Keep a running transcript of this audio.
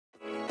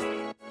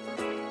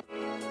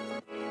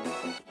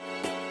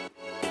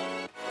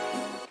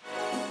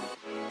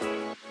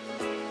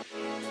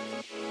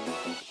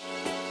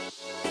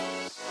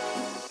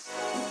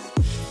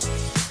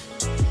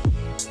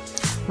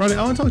Ronnie,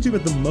 I want to talk to you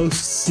about the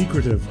most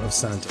secretive of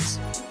Santas.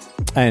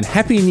 And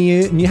Happy New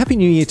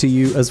Year to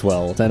you as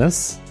well,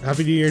 Dennis.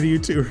 Happy New Year to you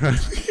too, Ronnie.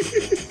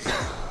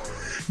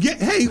 Yeah,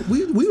 hey,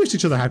 we wished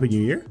each other Happy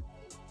New Year.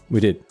 We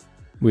did.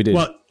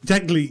 Well,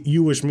 technically,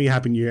 you wished me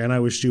Happy New Year, and I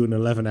wished you an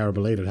 11-hour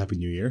belated Happy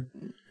New Year.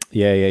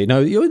 Yeah.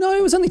 No,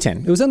 it was only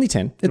 10. It was only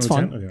 10. It's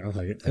fine. 10? Okay, I'll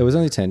take it. It was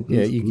only 10.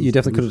 Yeah, you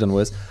definitely could have done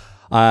worse.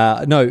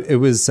 No, it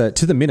was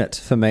to the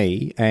minute for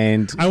me,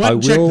 and I went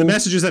and checked the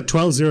messages at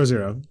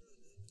 12:00.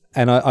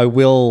 And I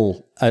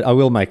will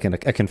make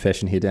a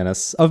confession here,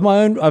 Dennis, of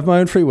my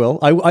own free will.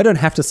 I don't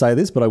have to say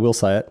this, but I will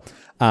say it.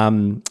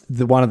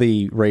 One of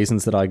the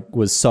reasons that I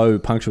was so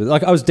punctual,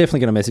 like I was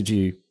definitely going to message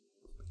you,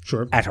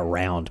 sure, at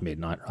around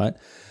midnight, right?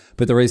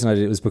 But the reason I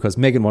did it was because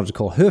Megan wanted to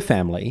call her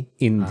family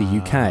in the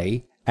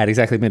UK at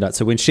exactly midnight.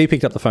 So when she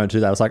picked up the phone to do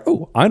that, I was like,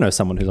 "Oh, I know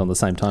someone who's on the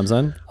same time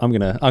zone. I'm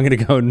gonna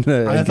go and."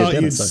 I thought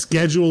you'd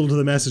scheduled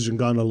the message and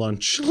gone to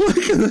lunch.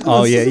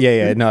 Oh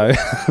yeah. No,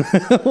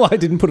 well, I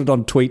didn't put it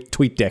on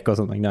tweet deck or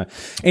something. No.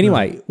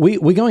 Anyway,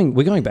 we're going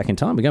back in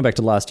time. We're going back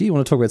to last year. You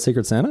want to talk about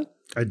Secret Santa?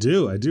 I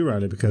do,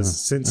 Riley, because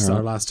since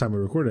our last time we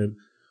recorded,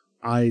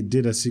 I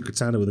did a Secret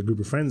Santa with a group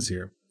of friends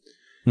here.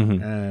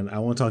 Mm-hmm. And I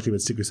want to talk to you about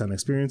Secret Santa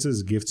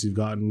experiences, gifts you've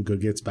gotten, good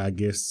gifts, bad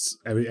gifts,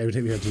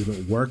 everything you have to do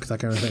at work, that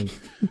kind of thing.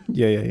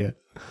 Yeah.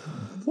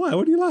 Why?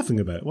 What are you laughing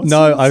about?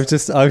 I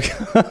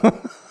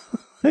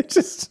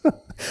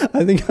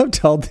think I've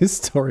told this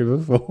story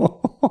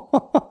before.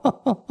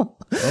 Oh,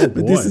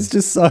 but this is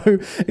just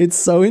it's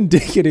so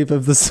indicative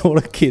of the sort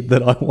of kid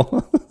that I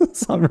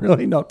was. I'm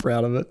really not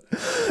proud of it.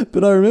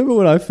 But I remember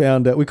when I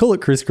found out, we call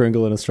it Kris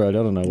Kringle in Australia.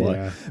 I don't know why.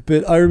 Yeah.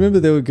 But I remember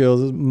there were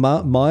girls,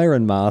 Maya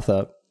and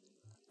Martha,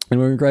 and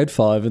we were in grade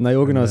 5, and they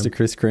organised a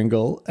Kris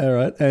Kringle, all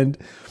right? And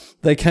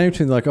they came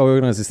to me like, we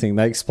organised this thing.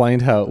 They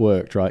explained how it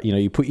worked, right? You know,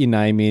 you put your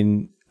name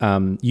in,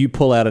 you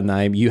pull out a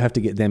name, you have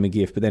to get them a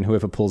gift, but then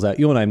whoever pulls out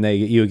your name, they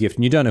get you a gift,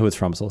 and you don't know who it's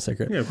from. It's all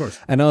secret. Yeah, of course.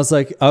 And I was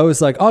like,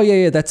 oh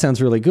yeah, that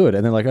sounds really good.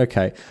 And they're like,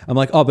 okay. I'm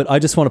like, but I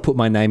just want to put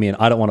my name in.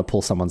 I don't want to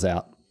pull someone's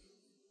out.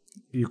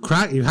 You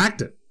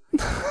hacked it.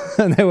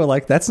 And they were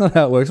like, that's not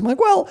how it works. I'm like,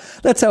 well,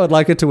 that's how I'd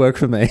like it to work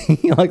for me.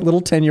 Like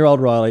little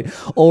 10-year-old Riley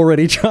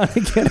already trying to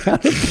get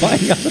out of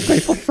buying other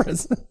people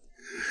presents.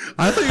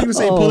 I thought you were going to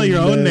say pull out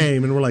your own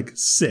name, and we're like,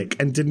 sick,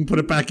 and didn't put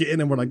it back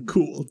in, and we're like,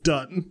 cool,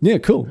 done. Yeah,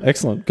 cool,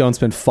 excellent. Go and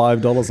spend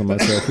 $5 on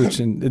myself, which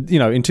in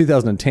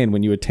 2010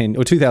 when you were 10,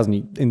 or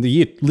 2000, in the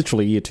year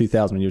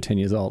 2000 when you were 10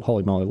 years old,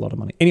 holy moly, a lot of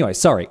money. Anyway,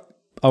 sorry.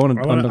 I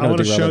want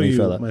to show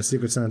you my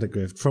Secret Santa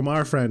gift from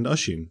our friend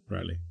Oshin,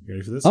 Riley. You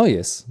ready for this? Oh,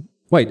 yes.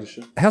 Wait,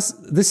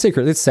 this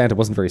Santa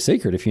wasn't very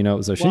secret if you know it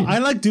was Oshin. Well, I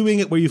like doing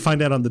it where you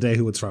find out on the day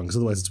who it's from, because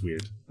otherwise it's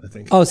weird, I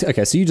think. Oh,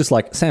 okay, so you just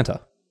like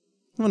Santa.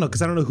 No,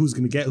 because I don't know who's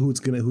going to get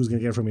who's going to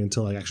get it from me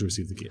until I actually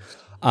receive the gift.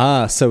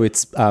 So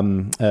it's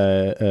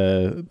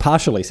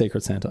partially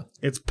Secret Santa.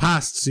 It's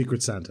past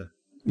Secret Santa.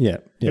 Yeah.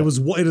 It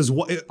is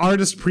what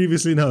artist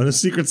previously known as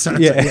Secret Santa.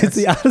 Yeah, yes. It's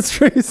the artist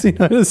previously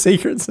known as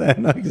Secret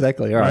Santa.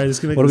 Exactly. All right.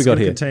 It's what do we got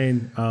here?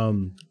 Contain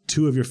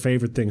 2 of your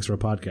favorite things for a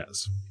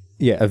podcast.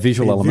 Yeah, a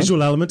visual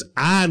element,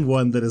 and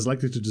one that is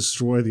likely to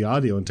destroy the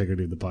audio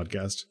integrity of the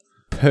podcast.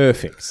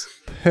 Perfect.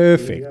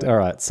 All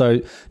right.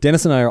 So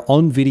Dennis and I are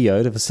on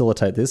video to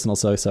facilitate this, and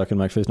also so I can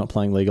make sure he's not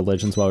playing League of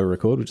Legends while we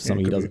record, which is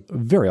something he does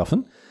very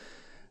often.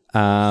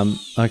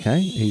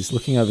 Okay. He's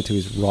looking over to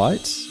his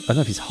right. I don't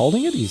know if he's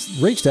holding it.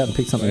 He's reached out and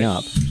picked something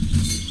up.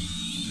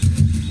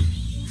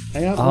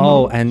 Hang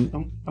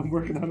on. I'm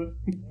working on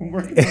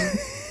it.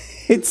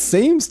 It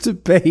seems to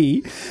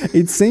be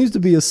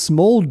a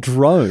small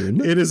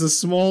drone. It is a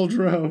small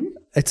drone.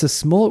 It's a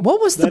small. What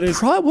was the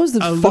price? What was the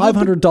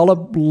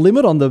 $500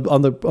 limit on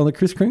the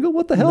Kris Kringle?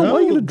 What the hell? Why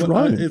are you get a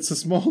drone? It's a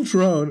small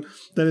drone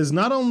that is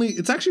not only.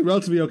 It's actually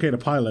relatively okay to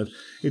pilot.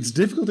 It's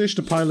difficult-ish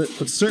to pilot,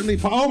 but certainly.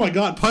 Oh my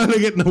god!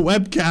 Piloting it in a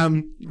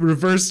webcam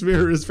reverse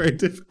mirror is very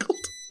difficult.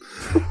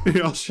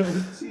 Here, I'll show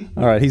it to you.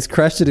 All right, he's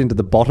crashed it into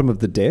the bottom of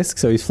the desk,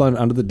 so he's flown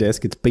under the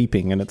desk. It's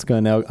beeping, and it's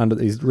going now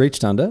under. He's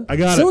reached under. I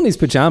got still in his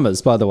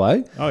pajamas, by the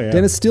way. Oh yeah,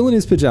 Dennis still in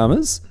his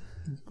pajamas.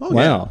 Oh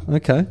wow. Yeah.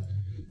 Okay.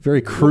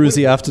 Very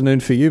cruisy afternoon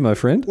for you, my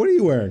friend. What are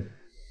you wearing?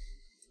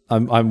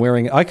 I'm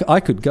wearing. I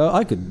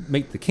could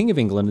meet the King of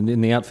England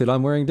in the outfit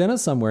I'm wearing,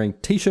 Dennis. I'm wearing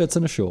t-shirts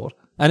and a short.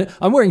 And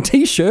I'm wearing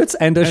t-shirts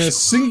and a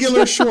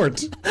singular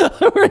short.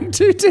 I'm wearing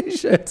 2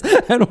 t-shirts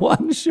and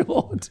 1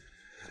 short.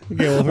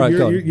 Okay, well, right,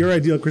 your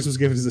ideal Christmas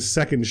gift is a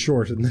second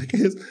short in that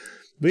case.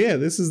 But yeah,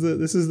 this is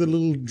the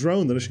little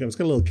drone that I should come. It's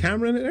got a little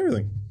camera in it and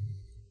everything.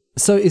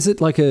 So is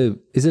it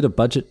a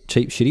budget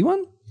cheap shitty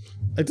one?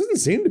 It doesn't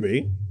seem to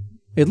be.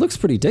 It looks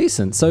pretty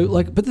decent. So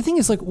but the thing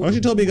is why don't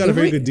you tell me you got a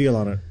very good deal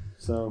on it?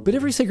 So, but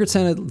every Secret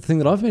Santa thing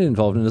that I've been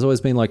involved in has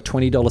always been like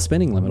 $20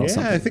 spending limit or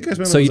something. Yeah, I think I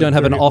remember. So you don't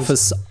have an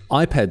office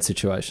iPad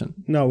situation.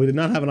 No, we did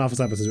not have an office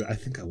iPad situation. I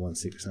think I won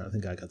Secret Santa. I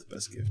think I got the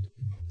best gift,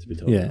 to be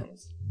totally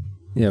honest.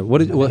 Yeah.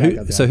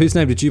 Whose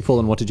name did you pull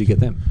and what did you get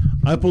them?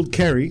 I pulled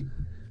Kerry,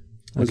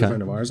 who's a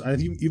friend of ours.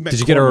 You met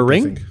did you get her a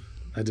ring?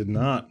 I did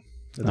not.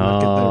 I did not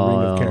get the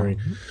ring of Kerry.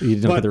 You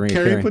didn't get the ring of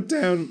Kerry put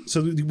down.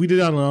 So we did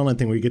it on an online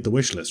thing where you get the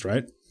wish list,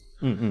 right?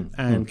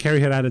 and Kerry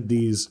had added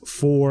these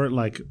 4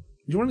 like.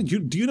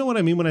 Do you know what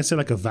I mean when I say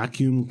like a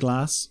vacuum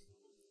glass?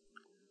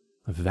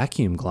 A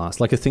vacuum glass,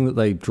 like a thing that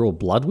they draw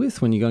blood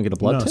with when you go and get a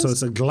blood test? So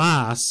it's a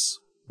glass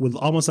with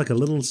almost like a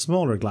little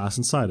smaller glass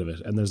inside of it,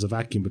 and there's a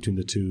vacuum between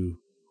the 2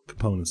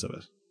 components of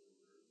it.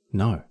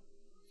 No.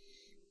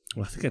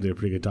 Well, I think I did a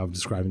pretty good job of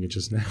describing it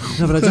just now.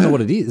 No, but I don't know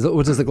what it is.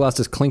 Or does the glass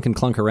just clink and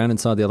clunk around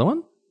inside the other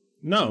one?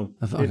 No.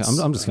 Okay,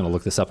 I'm just going to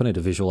look this up. I need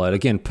to visualize.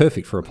 Again,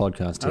 perfect for a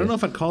podcast. I don't know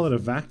if I'd call it a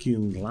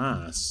vacuum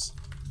glass,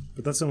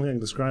 but that's the only way I can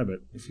describe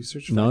it. If you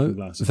search for vacuum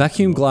glass.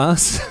 Vacuum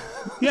glass.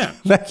 Yeah.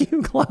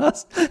 Vacuum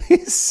glass.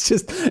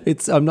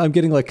 I'm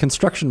getting like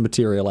construction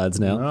material ads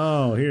now.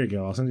 Oh, here you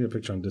go. I'll send you a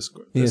picture on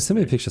Discord. Yeah, send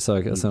me a picture so I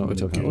know what we're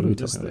talking about. What are we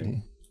talking about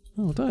here?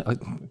 Oh,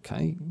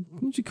 okay.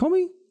 What did you call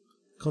me?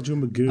 Called you a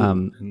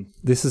Magoo.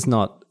 This is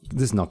not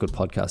good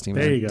podcasting.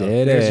 There man. you go.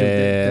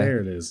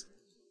 There it is.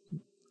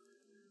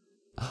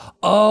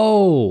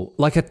 Oh,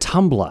 like a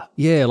tumbler.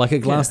 Yeah, like a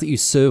glass that you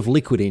serve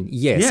liquid in.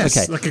 Yes.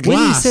 Okay. Like a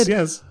glass.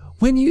 Yes.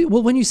 When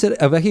you said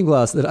a vacuum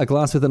glass, that a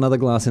glass with another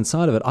glass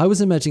inside of it, I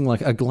was imagining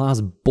like a glass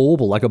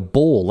bauble, like a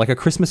ball, like a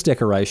Christmas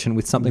decoration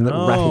with something that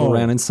rattled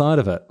around inside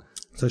of it.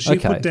 So she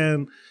put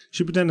down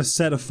a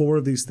set of 4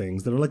 of these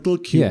things that are like little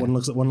cute. Yeah. One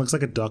looks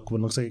like a duck,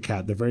 one looks like a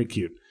cat. They're very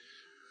cute.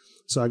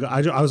 So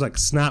I was like,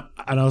 snap,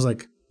 and I was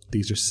like,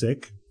 these are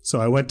sick. So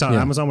I went on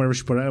Amazon, wherever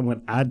she put it, and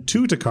went add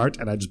 2 to cart,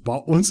 and I just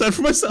bought 1 set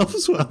for myself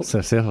as well.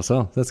 So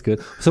that's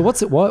good. So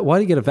why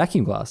do you get a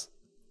vacuum glass?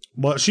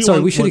 Well,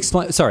 we should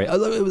explain. Sorry,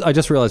 I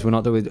just realized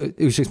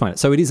we should explain it.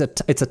 So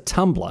it's a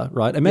tumbler,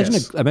 right?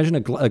 Imagine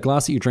a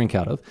glass that you drink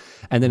out of,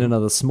 and then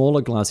another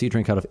smaller glass that you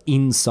drink out of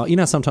inside. You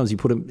know, sometimes you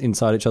put them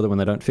inside each other when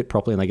they don't fit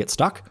properly and they get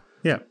stuck.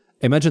 Yeah.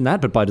 Imagine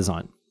that, but by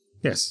design.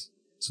 Yes.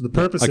 So the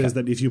purpose is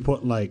that if you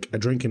put like a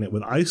drink in it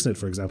with ice in it,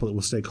 for example, it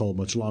will stay cold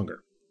much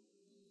longer.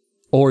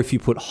 Or if you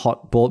put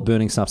hot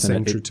burning stuff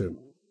in it, too.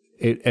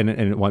 And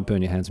it won't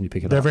burn your hands when you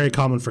pick it up. They're very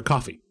common for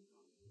coffee.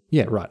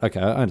 Yeah, right. Okay,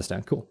 I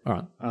understand. Cool. All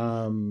right.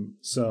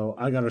 So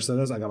I got her a set of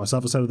those. I got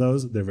myself a set of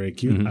those. They're very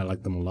cute. Mm-hmm. I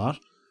like them a lot.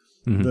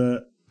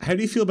 Mm-hmm. How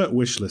do you feel about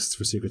wish lists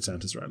for Secret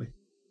Santas, Riley?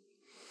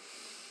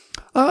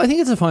 I think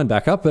it's a fine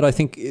backup, but I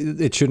think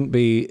it shouldn't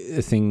be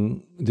a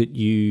thing that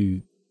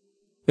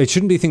it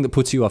shouldn't be a thing that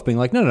puts you off being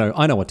like, no,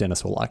 I know what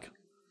Dennis will like.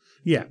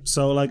 Yeah,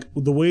 so like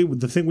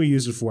the thing we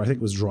used it for, I think,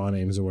 was draw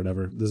names or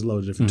whatever. There's a load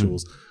of different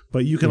tools,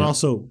 but you can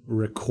also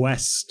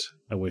request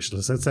a wish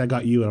list. Let's say I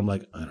got you, and I'm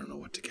like, I don't know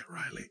what to get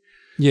Riley.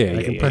 Yeah, and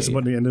I can press a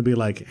button and it'll be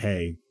like,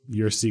 hey,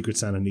 your Secret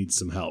Santa needs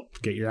some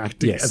help. Get your act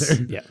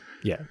together.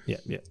 Yeah.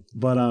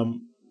 But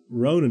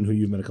Ronan, who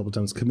you've met a couple of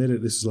times,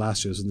 committed. This is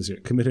last year, so this year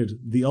committed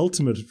the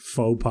ultimate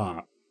faux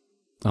pas.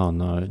 Oh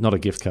no, not a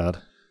gift card.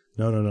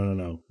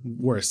 No.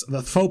 Worse,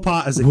 the faux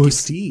pas as a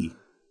giftee.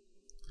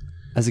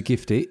 As a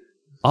giftee.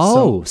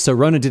 Oh, so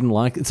Ronan didn't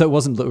like it. So it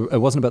wasn't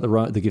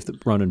about the gift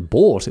that Ronan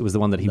bought. It was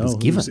the one that he was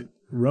given.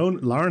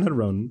 Lauren had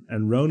Ronan,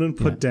 and Ronan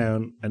put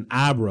down an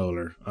ab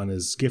roller on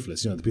his gift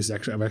list. You know, the piece of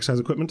exercise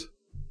equipment.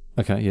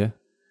 Okay, yeah.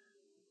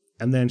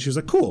 And then she was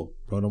like, "Cool,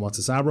 Ronan wants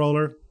this ab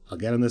roller. I'll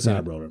get him this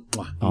ab roller."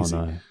 Mwah, easy.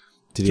 Oh no!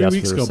 Did he 3 ask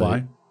weeks for a go receipt?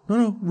 by.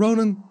 No.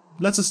 Ronan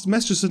lets us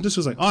message us, and this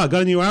was like, "Oh, I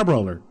got a new ab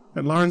roller,"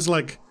 and Lauren's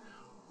like,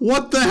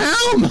 "What the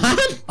hell, man?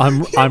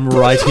 I'm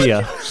right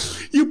here."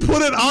 You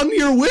put it on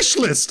your wish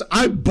list.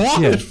 I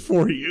bought it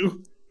for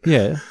you.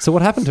 Yeah. So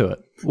what happened to it?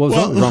 What was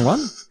wrong? Wrong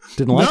one?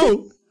 Didn't like it?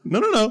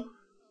 No.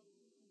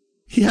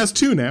 He has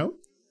 2 now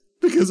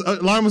because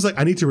Lauren was like,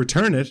 I need to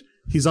return it.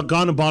 He's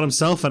gone and bought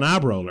himself an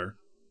ab roller.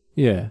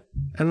 Yeah.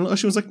 And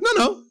she was like,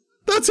 no.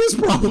 That's his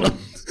problem.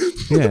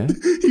 Yeah.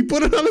 He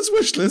put it on his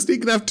wish list. He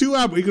can have 2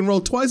 abs. He can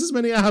roll twice as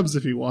many abs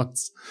if he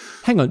wants.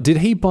 Hang on. Did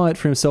he buy it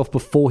for himself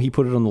before he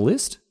put it on the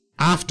list?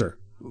 After.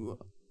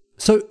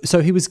 So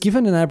he was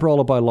given an ab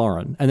roller by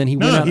Lauren, and then he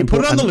went out he and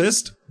put it on the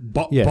list,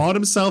 bought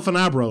himself an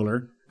ab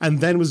roller, and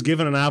then was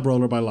given an ab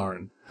roller by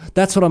Lauren.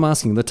 That's what I'm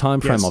asking, the time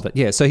frame of it.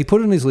 Yeah, so he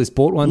put it on his list,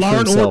 bought one for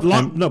himself.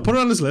 Put it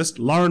on his list.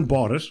 Lauren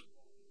bought it.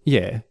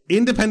 Yeah.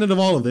 Independent of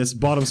all of this,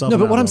 bought himself. No,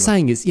 but what I'm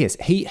saying is, yes,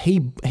 he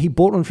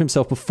bought one for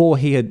himself before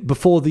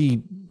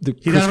the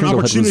he had an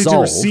opportunity to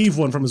receive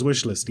one from his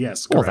wish list.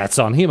 Yes, correct. Well, that's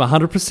on him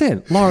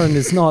 100%. Lauren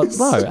is not.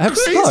 No,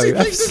 crazy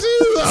thing to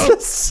do, though.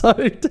 So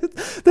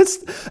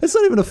that's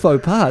not even a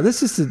faux pas. That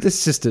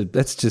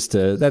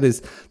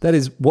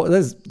is what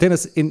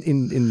Dennis in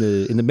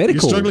the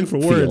medical. You're struggling for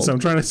words, field. so I'm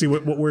trying to see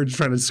what words you're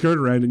trying to skirt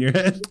around in your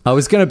head. I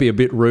was going to be a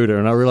bit ruder,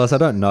 and I realized I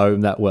don't know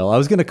him that well. I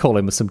was going to call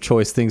him some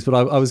choice things, but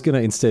I was going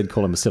to instead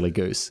call him a silly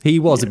goose. He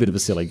was a bit of a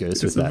silly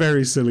goose. It's a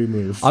very silly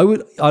move. I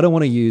don't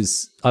want to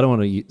use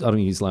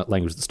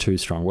language that's too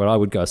strong. Where I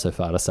would go so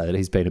far to say that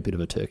he's been a bit of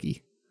a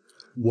turkey.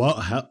 What?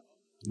 Are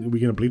we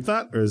going to bleep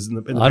that, or is in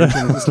the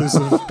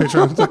exclusive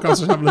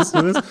Patreon have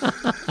listened to this?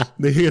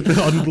 They get the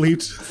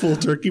unbleeped full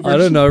turkey version? I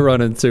don't know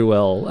Ronan too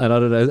well, and I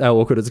don't know how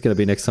awkward it's going to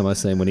be next time I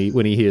see him when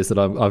he hears that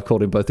I've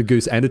called him both a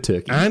goose and a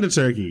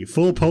turkey.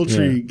 Full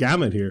poultry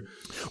gamut here.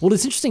 Well,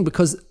 it's interesting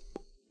because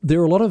there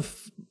are a lot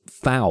of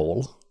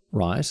fowl,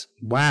 right?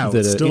 Wow,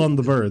 still on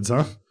the birds,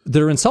 huh?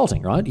 That are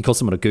insulting, right? You call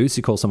someone a goose,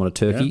 you call someone a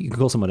turkey, you can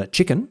call someone a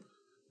chicken.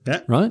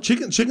 Yeah. Right?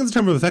 Chicken's a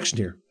term of affection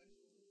here.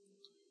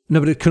 No,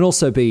 but it can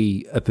also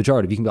be a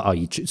pejorative. You can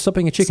go, stop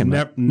being a chicken.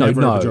 Never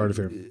a pejorative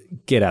here.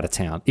 Get out of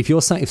town. If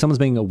someone's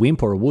being a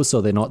wimp or a wuss,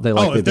 or they're not,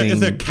 if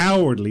they're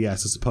cowardly,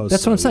 yes, I suppose.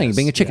 That's what I'm saying. Yes.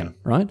 Being a chicken,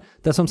 right?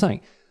 That's what I'm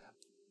saying.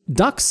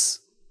 Ducks,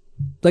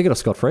 they get off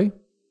scot-free.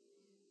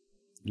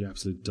 You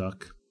absolute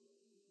duck.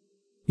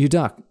 You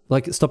duck.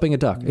 Like, stop being a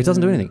duck. It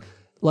doesn't do anything.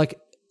 Like,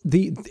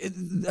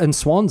 and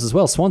swans as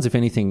well. Swans, if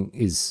anything,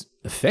 is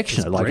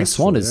affectionate. It's like,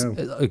 graceful, a swan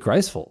is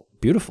graceful,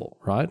 beautiful,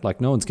 right?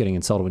 Like, no one's getting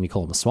insulted when you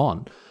call them a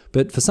swan.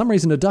 But for some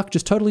reason, a duck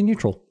just totally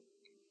neutral.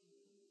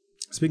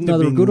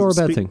 Neither a good or a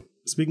bad thing.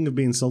 Speaking of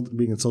being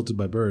insulted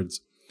by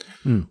birds,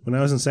 when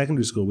I was in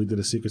secondary school, we did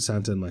a Secret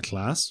Santa in my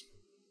class.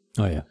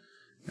 Oh, yeah.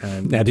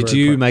 And now, did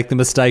you make the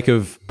mistake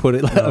of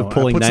pulling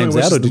names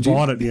out, or did you?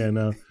 It? Yeah,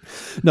 no.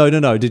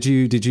 No. Did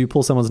you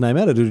pull someone's name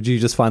out, or did you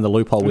just find the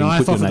loophole where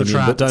you put your name in?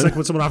 But it's like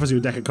when someone offers you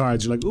a deck of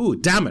cards, you're like, "Ooh,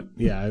 damn it!"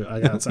 Yeah,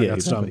 I got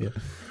stumped. Yeah.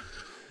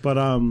 But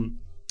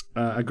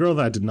a girl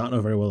that I did not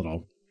know very well at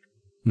all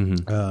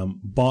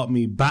bought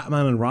me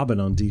Batman and Robin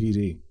on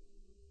DVD.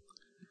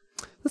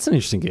 That's an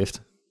interesting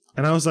gift.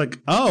 And I was like,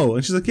 "Oh,"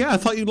 and she's like, "Yeah, I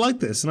thought you'd like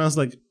this," and I was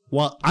like,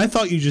 well, I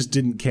thought you just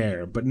didn't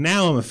care, but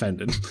now I'm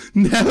offended.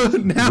 now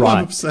right.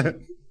 I'm upset.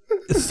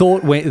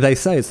 They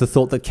say it's the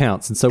thought that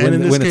counts, and so when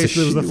it's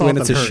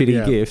a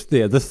shitty gift,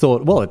 the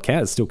thought, well,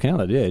 it still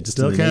counted, just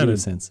still in the negative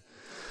sense.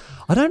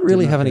 I don't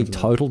really have any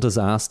total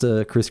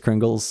disaster Kris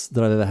Kringles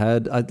that I've ever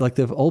had.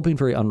 They've all been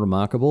very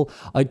unremarkable.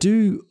 I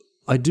do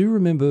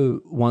remember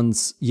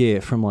ones,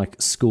 from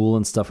like school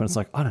and stuff, and it's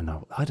like, I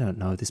don't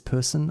know this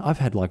person. I've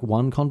had like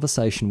one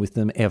conversation with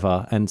them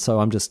ever, and so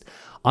I'm just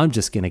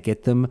going to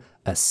get them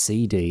a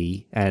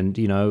CD, and,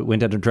 went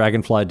down to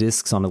Dragonfly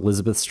Discs on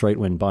Elizabeth Street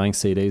when buying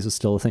CDs was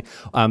still a thing.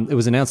 It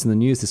was announced in the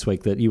news this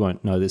week that you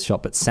won't know this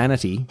shop, but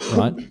Sanity,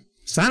 right?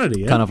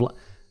 Sanity, yeah. Kind of like,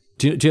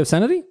 do you have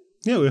Sanity?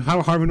 Yeah, we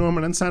have Harvey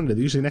Norman and Sanity.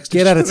 They're usually next to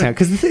Get out of town.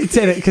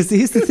 Because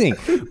here's the thing.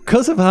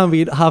 Because of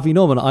Harvey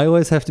Norman, I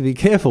always have to be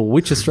careful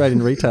which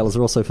Australian retailers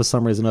are also for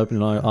some reason open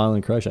in Ireland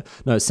and Croatia.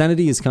 No,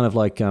 Sanity is kind of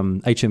like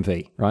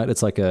HMV, right?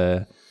 It's like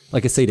a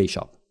CD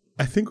shop.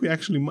 I think we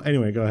actually...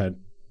 Anyway, go ahead.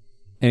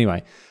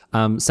 Anyway,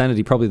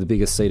 Sanity, probably the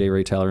biggest CD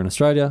retailer in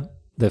Australia.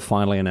 They've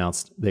finally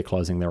announced they're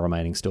closing their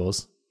remaining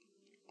stores.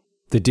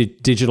 The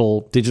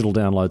digital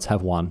downloads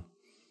have won.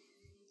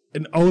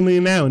 And only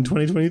now in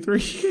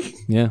 2023.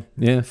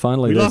 Yeah,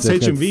 finally. We lost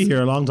HMV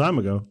here a long time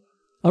ago.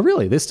 Oh,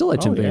 really? There's still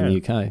HMV in the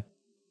UK.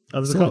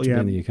 Oh, there's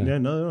in the UK. Yeah,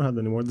 no, they don't have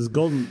that anymore. There's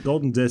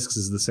Golden Discs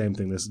is the same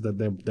thing.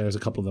 There's a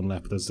couple of them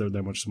left, but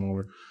they're much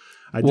smaller.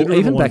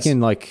 Even back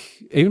in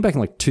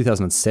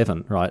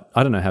 2007, right?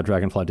 I don't know how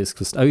Dragonfly Discs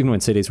was. Even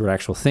when CDs were an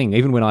actual thing.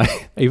 Even when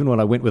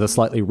I went with a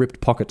slightly ripped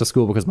pocket to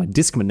school because my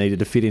Discman needed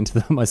to fit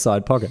into my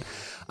side pocket.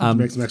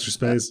 Make some extra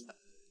space.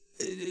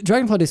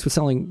 Dragonfly Discs were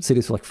selling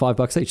CDs for like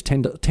 $5 each,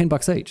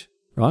 $10 each,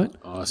 right?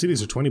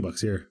 CDs are $20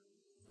 here.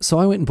 So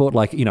I went and bought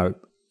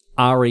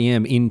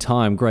REM In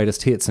Time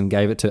Greatest Hits and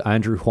gave it to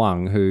Andrew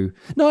Huang, who...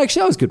 No,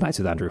 actually, I was good mates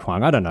with Andrew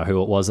Huang. I don't know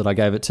who it was that I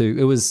gave it to.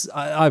 It was...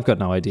 I've got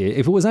no idea.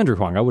 If it was Andrew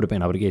Huang, I would have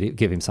been able to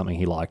give him something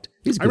he liked.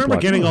 I remember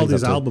getting all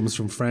these albums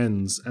from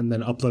friends and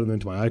then uploading them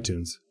into my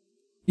iTunes.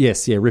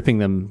 Yes, ripping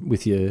them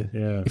with your...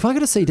 Yeah. If I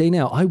got a CD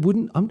now, I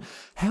wouldn't...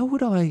 how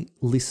would I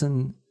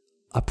listen...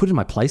 I put it in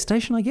my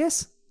PlayStation, I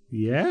guess?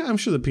 Yeah, I'm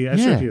sure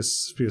PS4,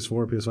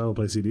 PS5 will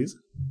play CDs.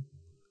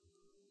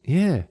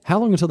 Yeah. How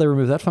long until they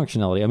remove that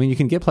functionality? I mean, you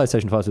can get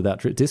PlayStation 5s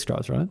without disc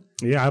drives, right?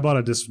 Yeah, I bought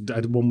I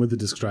did one with the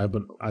disc drive,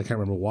 but I can't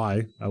remember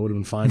why. I would have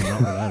been fine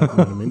not without it. You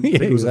know what I mean?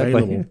 Yeah, it was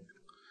available. Yeah.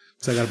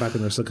 So I got it back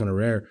when they're still kind of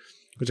rare,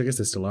 which I guess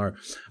they still are.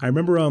 I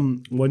remember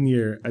one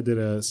year I did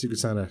a Secret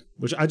Santa,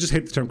 which I just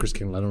hate the term Kris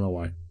Kringle. I don't know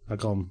why. I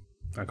call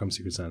him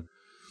Secret Santa,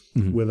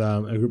 with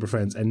a group of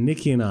friends. And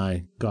Nikki and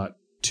I got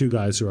two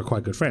guys who are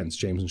quite good friends,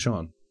 James and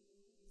Sean.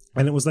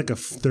 And it was like a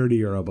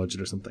 €30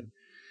 budget or something.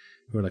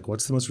 We were like,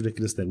 what's the most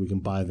ridiculous thing we can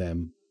buy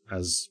them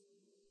as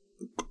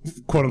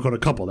quote unquote a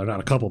couple? They're not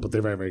a couple, but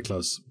they're very, very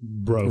close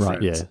friends.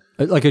 Right, yeah.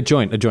 Like a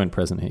joint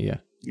present here, yeah.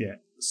 Yeah.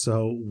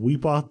 So we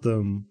bought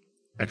them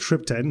a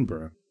trip to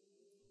Edinburgh.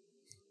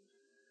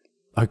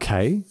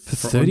 Okay. For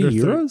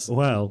 €30?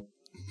 Well,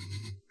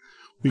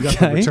 we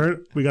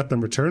got them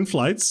return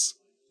flights.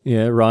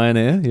 Yeah,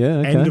 Ryanair, yeah.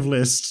 Okay. End of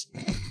list.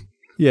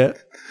 Yeah.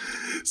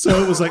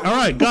 So it was like, all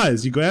right,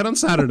 guys, you go out on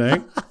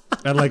Saturday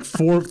at like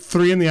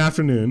 3 in the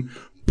afternoon,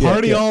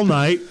 party all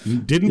night,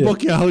 didn't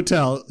book you a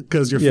hotel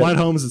because your flight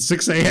home is at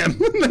 6 a.m.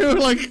 They were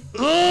like,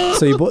 ugh.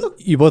 So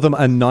you bought them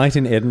a night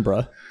in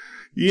Edinburgh.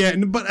 Yeah,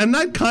 but a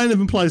night kind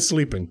of implies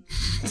sleeping.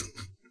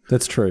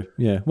 That's true,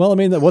 yeah. Well, I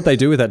mean, what they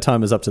do with that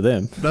time is up to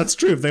them. That's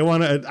true. If they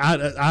want to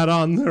add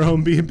on their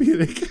own B&B,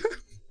 they can.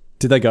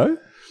 Did they go?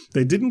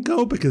 They didn't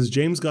go because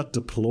James got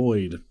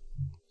deployed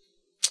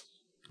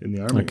in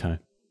the army. Okay.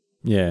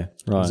 Yeah,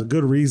 right. It was a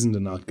good reason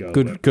to not go.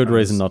 Good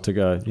reason not to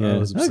go.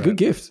 Yeah, good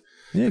gift.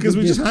 Yeah, because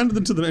we just handed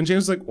them to them, and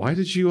James was like, "Why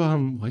did you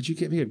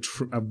get me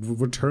a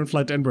return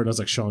flight to Edinburgh?" And I was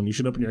like, "Sean, you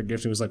should open your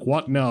gift." And he was like,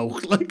 "What?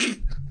 No!"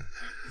 Like,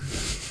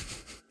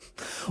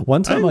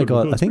 one time I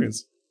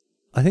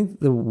I think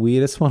the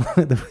weirdest one,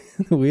 the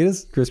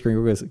weirdest Kris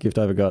Kringle gift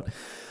I ever got,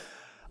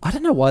 I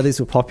don't know why these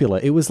were popular.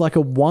 It was like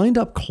a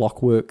wind-up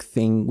clockwork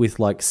thing with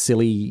like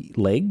silly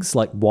legs,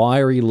 like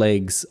wiry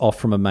legs off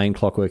from a main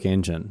clockwork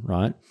engine,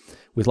 right?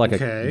 With like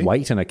a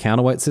weight and a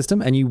counterweight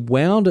system, and you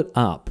wound it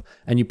up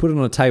and you put it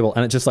on a table,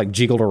 and it just like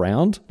jiggled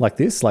around like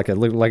this, like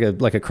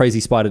a crazy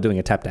spider doing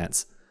a tap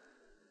dance.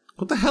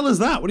 What the hell is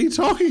that? What are you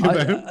talking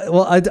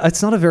about?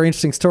 It's not a very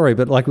interesting story,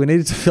 but like we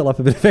needed to fill up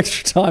a bit of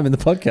extra time in the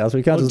podcast.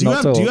 We can't just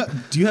not talk.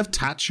 Do you have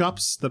tat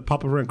shops that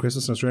pop up around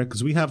Christmas in Australia?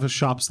 Because we have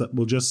shops that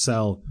will just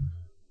sell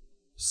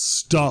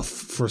stuff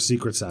for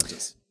Secret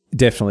Santas.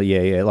 Definitely,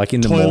 yeah. Like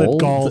in the toilet, mall,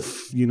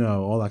 golf,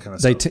 all that kind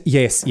of stuff.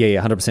 Yes,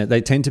 100%.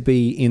 They tend to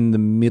be in the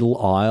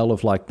middle aisle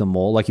of like the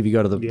mall. Like if you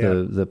go to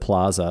the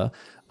plaza,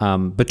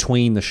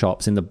 between the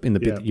shops in the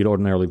bit you'd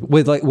ordinarily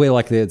where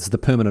there's the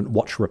permanent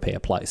watch repair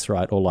place,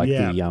 right? Or like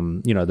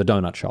the the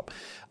donut shop.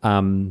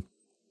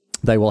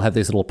 They will have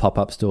these little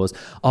pop-up stores.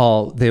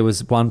 Oh, there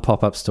was one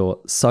pop-up store.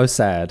 So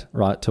sad,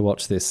 right, to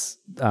watch this.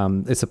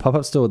 It's a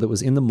pop-up store that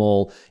was in the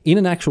mall, in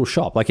an actual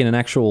shop, like in an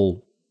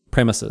actual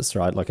premises,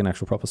 right, like an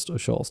actual proper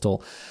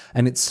stall.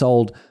 And it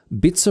sold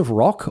bits of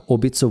rock or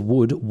bits of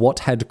wood, what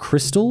had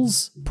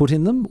crystals put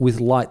in them with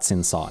lights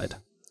inside.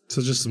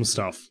 So just some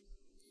stuff.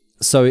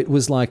 So it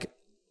was like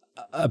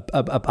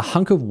a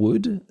hunk of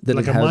wood that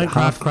like a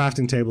Minecraft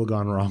crafting table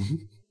gone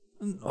wrong.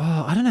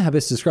 Oh, I don't know how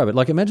best to describe it.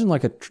 Like imagine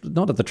like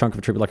not at the trunk of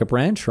a tree, but like a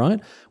branch, right?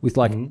 With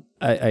like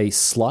a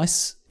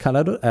slice cut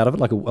out of it,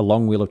 like a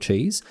long wheel of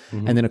cheese,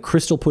 and then a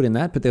crystal put in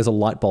that, but there's a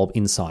light bulb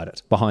inside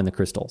it, behind the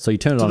crystal. So you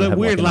turn it on. So they're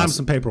weird lamps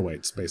and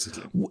paperweights,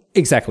 basically.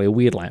 Exactly, a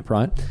weird lamp,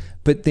 right?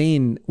 But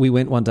then we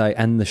went one day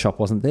and the shop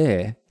wasn't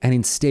there, and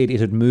instead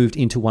it had moved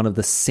into one of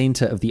the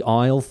center of the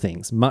aisle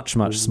things, much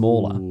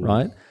smaller,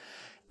 right?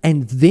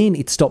 And then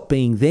it stopped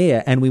being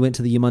there, and we went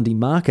to the Yamundi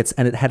markets,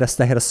 and they had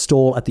a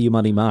stall at the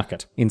Yamundi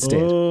market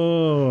instead.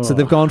 Oh. So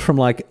they've gone from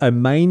like a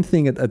main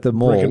thing at the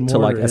mall to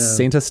like a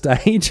center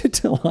stage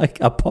to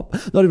like a pop,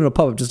 not even a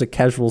pop-up, just a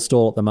casual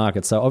stall at the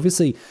market. So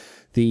obviously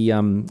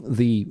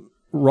the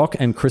rock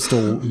and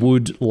crystal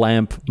wood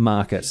lamp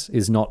market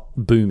is not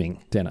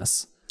booming,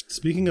 Dennis.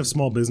 Speaking of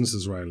small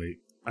businesses, Riley,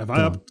 have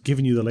I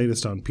given you the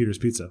latest on Peter's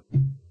Pizza?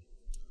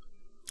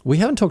 We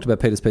haven't talked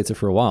about Peter's Pizza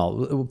for a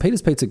while.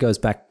 Peter's Pizza goes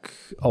back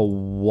a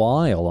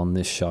while on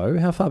this show.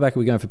 How far back are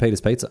we going for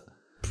Peter's Pizza?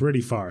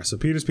 Pretty far. So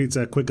Peter's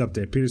Pizza, quick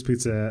update. Peter's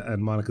Pizza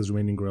and Monica's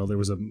Romanian Grill. There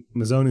was a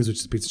Mazzoni's, which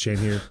is a pizza chain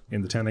here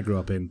in the town I grew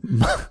up in.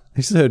 I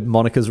just heard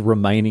Monica's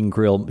Romanian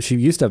Grill. She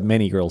used to have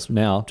many grills.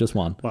 Now, just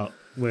one. Well,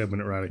 wait a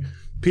minute, Riley.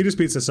 Peter's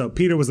Pizza. So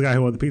Peter was the guy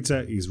who owned the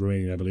pizza. He's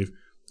Romanian, I believe.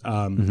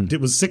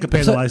 Was sick of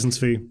paying the license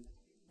fee.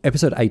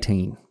 Episode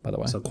 18, by the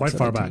way. So quite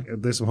far back.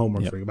 There's some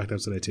homework for you. Go back to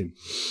episode 18.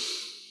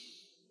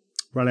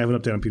 Right, I have an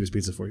update on Peter's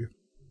Pizza for you.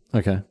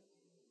 Okay.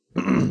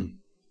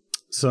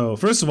 So,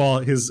 first of all,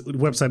 his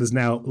website is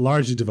now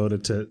largely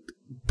devoted to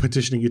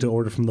petitioning you to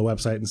order from the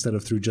website instead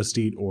of through Just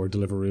Eat or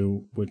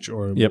Deliveroo,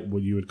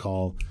 what you would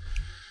call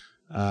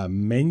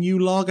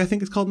Menulog, I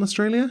think it's called in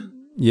Australia.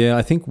 Yeah,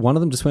 I think one of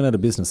them just went out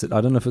of business.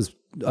 I don't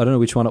know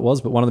which one it was,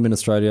 but one of them in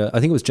Australia, I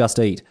think it was Just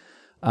Eat.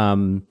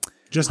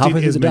 Just Eat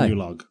is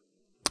Menulog.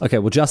 Okay,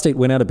 well, Just Eat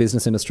went out of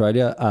business in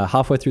Australia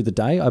halfway through the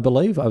day, I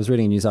believe. I was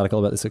reading a news article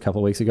about this a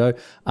couple of weeks ago.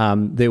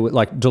 There were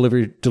like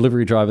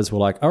delivery drivers were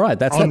like, all right,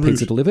 that's that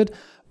pizza delivered.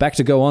 Back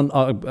to go on.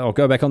 I'll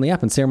go back on the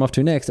app and see them off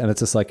to next. And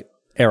it's just like,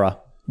 error.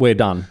 We're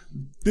done.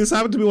 This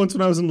happened to me once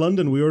when I was in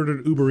London. We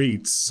ordered Uber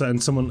Eats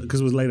and someone, because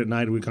it was late at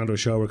night, we'd gone to a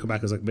show, we'd come back,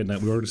 it was like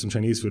midnight, we ordered some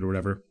Chinese food or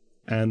whatever.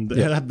 And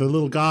it had the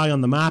little guy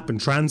on the map in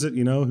transit,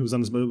 who was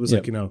on his, it was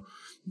like,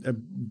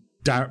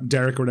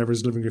 Derek or whatever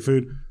is delivering your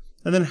food.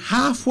 And then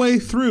halfway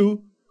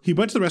through, he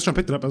went to the restaurant,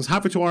 picked it up, and was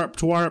halfway to our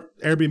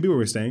Airbnb where we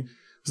were staying. It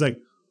was like,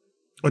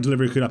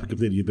 delivery could not be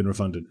completed, you've been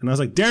refunded. And I was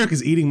like, Derek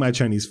is eating my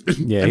Chinese food.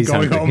 Yeah, he's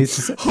going home. He's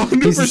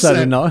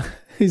decided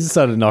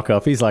to knock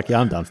off. He's like, yeah,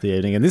 I'm done for the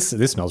evening, and this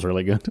smells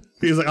really good.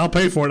 He's like, I'll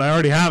pay for it. I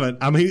already have it.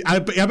 I mean, I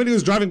bet he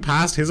was driving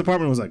past his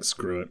apartment and was like,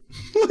 screw it.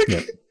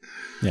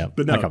 Yeah.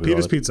 But no,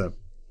 Peter's Pizza.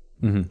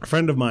 A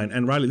friend of mine,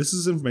 and Riley, this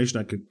is information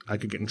I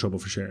could get in trouble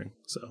for sharing.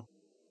 So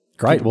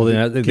great. Well,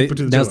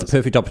 now's the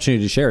perfect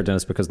opportunity to share it,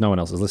 Dennis, because no one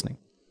else is listening.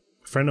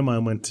 A friend of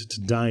mine went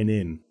to dine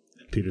in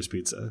at Peter's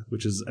Pizza,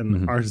 which is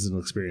an artisanal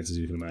experience, as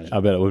you can imagine. I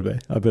bet it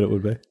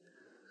would be.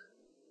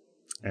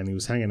 And he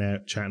was hanging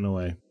out, chatting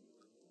away.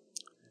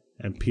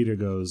 And Peter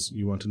goes,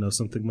 "You want to know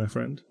something, my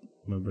friend?"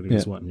 My buddy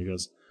goes, "What?" And he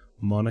goes,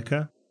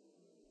 "Monica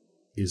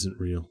isn't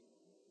real.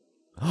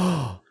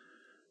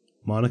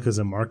 Monica's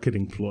a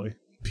marketing ploy.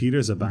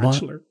 Peter's a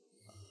bachelor.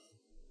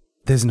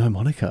 There's no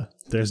Monica.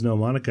 There's no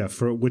Monica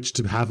for which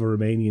to have a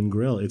Romanian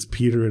grill. It's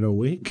Peter in a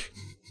wig."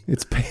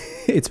 It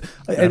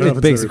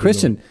begs the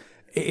question: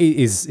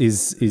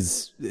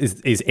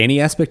 Is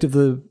any aspect of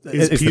the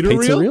is Peter the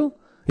pizza real?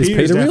 Is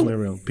Peter's Peter definitely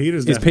real?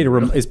 Peter's definitely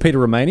real. Is Peter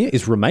Romania?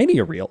 Is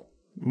Romania real?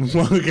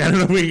 Well, I don't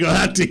know if we go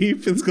that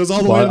deep. It goes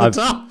all the way to the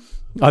top.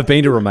 I've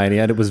been to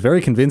Romania and it was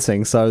very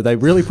convincing. So they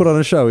really put on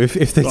a show. If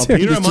they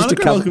Peter and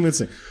Monica was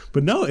convincing,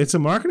 but no, it's a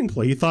marketing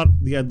play. He thought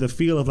he had the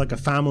feel of like a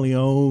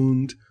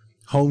family-owned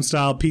home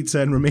style pizza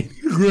and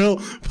Romanian grill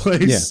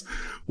place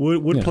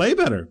would play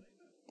better.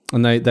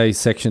 And they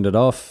sectioned it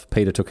off.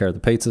 Peter took care of the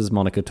pizzas.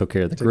 Monica took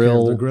care of the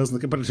grill. The grills,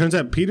 but it turns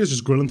out Peter's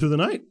just grilling through the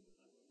night.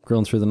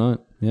 Grilling through the night.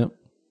 Yep.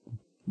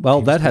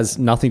 Well, that has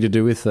nothing to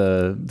do with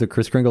the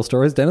Kris Kringle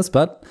stories, Dennis.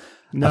 But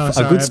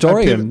a good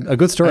story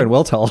and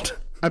well told.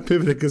 I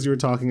pivoted because you were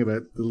talking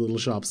about the little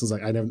shops. I was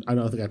like, I don't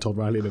think I told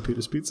Riley about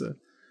Peter's Pizza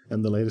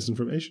and the latest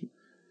information.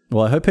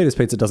 Well, I hope Peter's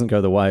Pizza doesn't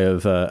go the way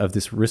of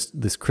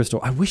this crystal.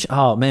 I wish.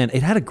 Oh man,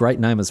 it had a great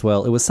name as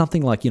well. It was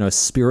something like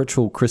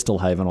Spiritual Crystal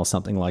Haven or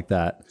something like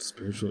that.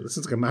 Spiritual. This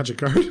is like a magic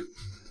card.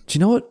 Do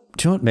you know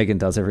what Megan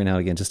does every now and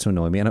again just to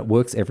annoy me, and it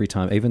works every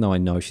time, even though I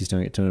know she's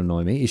doing it to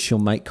annoy me? Is she'll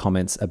make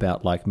comments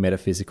about like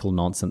metaphysical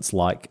nonsense,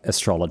 like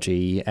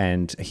astrology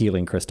and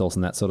healing crystals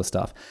and that sort of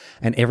stuff.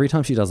 And every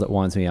time she does it,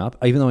 winds me up.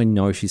 Even though I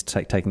know she's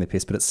taking the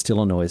piss, but it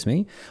still annoys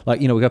me. Like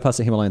we go past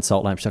the Himalayan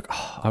salt lamp. She's like,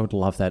 "Oh, I would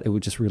love that. It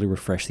would just really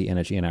refresh the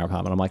energy in our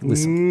apartment." I'm like,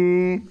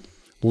 listen.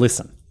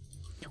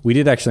 We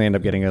did actually end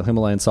up getting a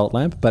Himalayan salt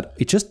lamp, but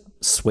it just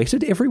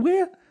sweated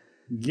everywhere.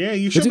 Yeah,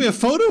 you showed me a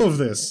photo of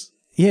this.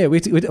 Yeah, we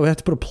had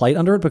to put a plate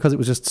under it because it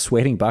was just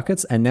sweating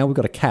buckets, and now we've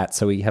got a cat,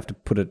 so we have to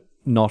put it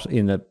not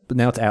in the.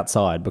 Now it's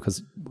outside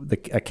because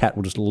a cat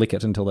will just lick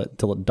it until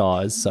it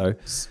dies. So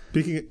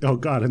oh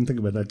god, I didn't think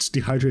about that. Just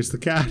dehydrates the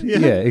cat. Yeah,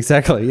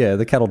 exactly. Yeah,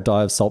 the cat will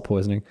die of salt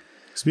poisoning.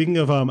 Speaking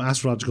of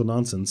astrological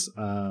nonsense,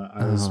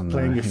 I was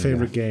playing your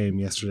favorite game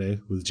yesterday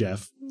with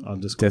Jeff on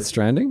Discord. Death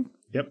Stranding.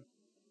 Yep.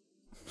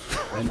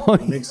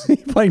 You're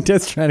playing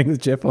Death Stranding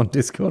with Jeff on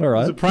Discord, all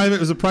right? It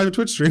was a private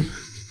Twitch stream.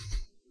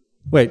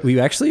 Wait, were you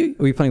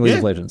playing League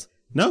of Legends?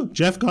 No,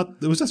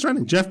 it was Death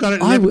Stranding. Jeff got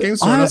it in Epic Games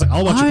Store, and I was like,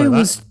 I'll watch you play that. I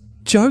was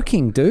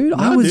joking, dude.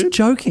 I was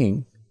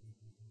joking.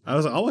 I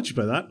was like, I'll watch you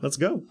play that. Let's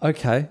go.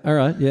 Okay, all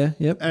right, yeah,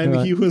 yep. And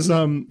he was,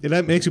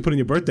 it makes you put in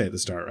your birthday at the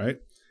start, right?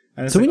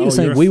 And so when you were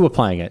saying we were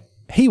playing it,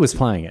 he was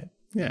playing it.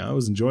 Yeah, I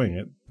was enjoying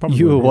it. Probably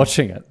you were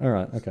watching it. All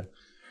right, okay.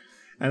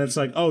 And it's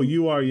like, oh,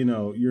 you are,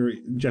 you're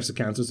Jeff's a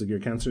cancer, so you're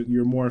a cancer.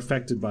 You're more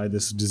affected by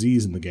this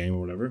disease in the game or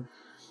whatever.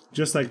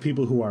 Just like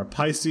people who are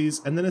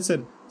Pisces. And then it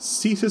said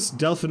Cetus,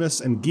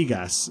 Delphinus, and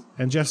Gigas.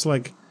 And Jeff's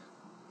like,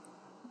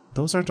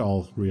 those aren't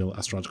all real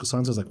astrological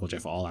signs. I was like, well,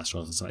 Jeff, all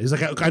astrological signs. He's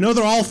like, I know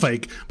they're all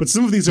fake, but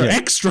some of these are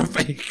extra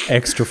fake.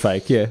 Extra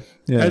fake, yeah.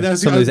 And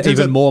some of these are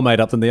even more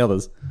made up than the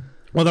others.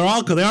 Well,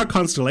 they are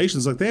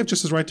constellations. Like, they have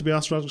just as right to be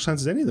astrological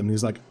signs as any of them. And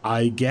he's like,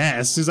 I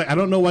guess. He's like, I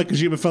don't know why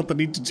Kojima felt the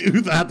need to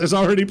do that. There's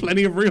already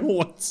plenty of real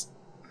ones.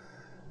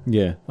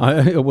 Yeah.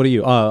 What are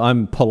you?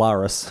 I'm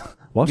Polaris.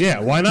 What?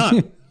 Yeah, why not?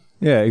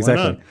 Yeah,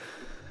 exactly.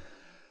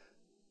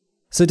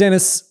 So,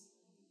 Dennis,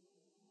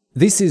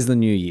 this is the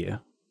new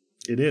year.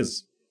 It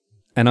is.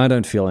 And I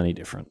don't feel any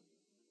different.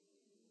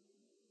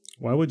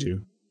 Why would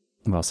you?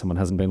 Well, someone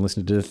hasn't been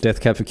listening to Death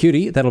Cab for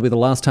Cutie. That'll be the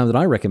last time that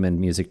I recommend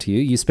music to you.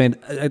 You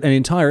spent an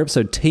entire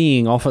episode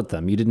teeing off at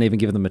them. You didn't even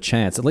give them a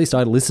chance. At least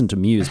I listened to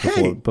Muse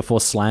before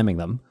slamming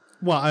them.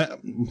 Well,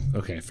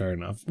 okay, fair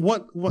enough.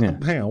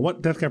 Hang on.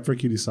 What Death Cab for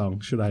Cutie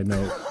song should I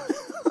know?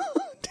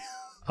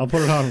 I'll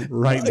put it on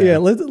right now. Yeah,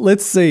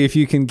 let's see if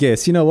you can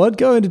guess. You know what?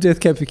 Go into Death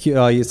Cab for Cutie.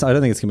 Oh, yes, I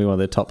don't think it's going to be one of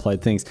their top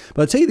played things.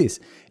 But I'll tell you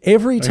this.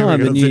 Every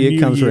time the new year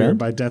comes around.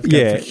 By Death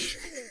Cab for Cutie.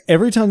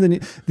 Every time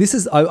this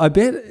is, I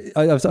bet,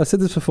 I've said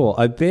this before,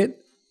 I bet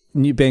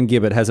Ben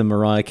Gibbard has a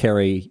Mariah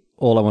Carey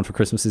All I Want for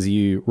Christmas Is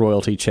You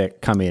royalty check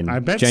come in. I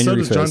bet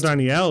January so does 1st. John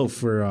Danielle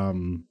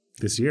for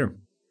this year.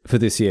 For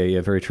this year,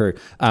 yeah, very true.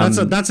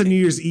 That's a New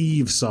Year's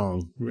Eve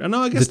song.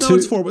 No, I guess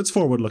it's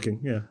forward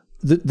looking, yeah.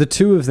 The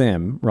two of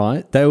them,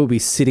 right? They will be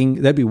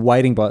they'd be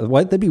waiting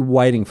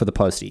for the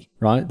postie,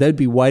 right? They'd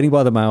be waiting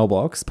by the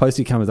mailbox.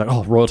 Postie comes like,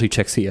 oh, royalty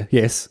checks here.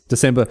 Yes,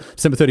 December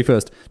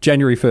 31st,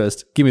 January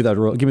 1st. Give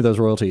me those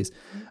royalties.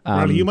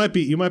 Riley, you might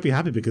be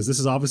happy because this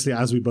is obviously,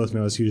 as we both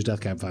know as huge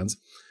Death Cab fans,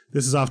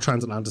 this is off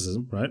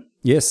Transatlanticism, right?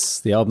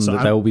 Yes, the album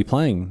they will be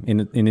playing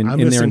in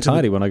their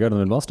entirety when I go to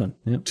them in Boston.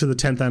 Yep. To the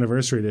 10th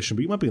anniversary edition,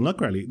 but you might be in luck,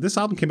 Riley. This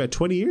album came out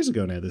 20 years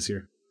ago now this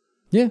year.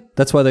 Yeah,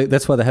 that's why they're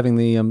having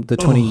the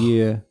 20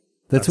 year.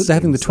 That's what they're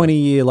having the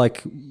 20-year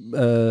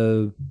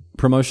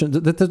promotion.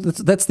 This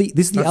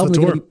is the album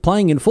they're going to be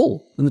playing in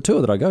full in the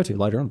tour that I go to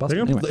later on.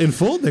 In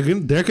full, they're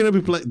going to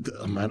be playing.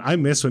 Oh, man, I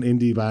miss when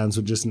indie bands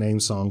would just name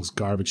songs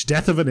garbage.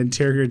 Death of an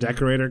Interior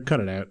Decorator,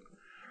 cut it out.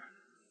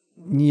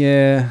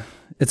 Yeah,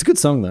 it's a good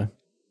song though.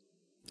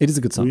 It is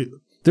a good song.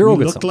 They're all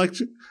good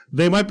songs.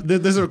 There's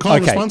a call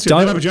and response here.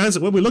 They have a Giants.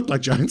 Well, we look like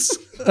Giants.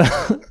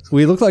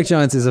 We look like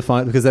Giants is a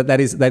fine because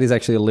that is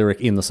actually a lyric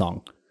in the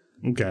song.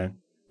 Okay,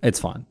 it's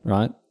fine,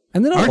 right?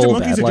 And then Arctic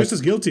Monkeys are just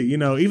as guilty,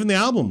 even the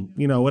album,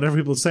 whatever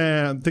people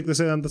say, I think they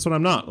say that's what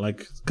I'm not.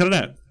 Like, cut it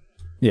out.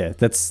 Yeah,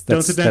 that's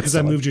don't sit down because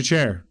I moved your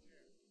chair.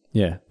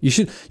 Yeah, you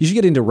should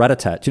get into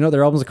Rat-a-Tat. Do you know what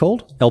their albums are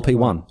called?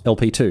 LP1,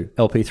 LP2,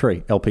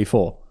 LP3,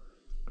 LP4.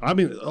 I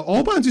mean,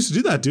 all bands used to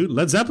do that, dude.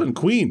 Led Zeppelin,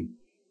 Queen.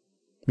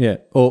 Yeah,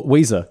 or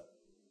Weezer.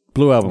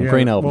 Blue album,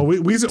 green album. Well,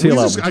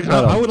 Weezer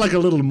I would like a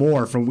little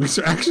more from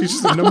Weezer. Actually,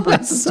 just a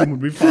numbering system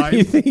would be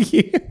fine.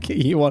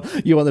 You want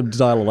them to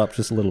dial it up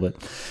just a little bit.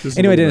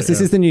 Anyway, Dennis,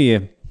 this is the new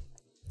year.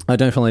 I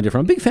don't feel any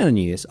different. I'm a big fan of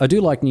New Year's. I do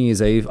like New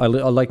Year's Eve. I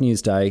like New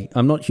Year's Day.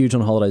 I'm not huge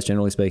on holidays,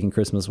 generally speaking.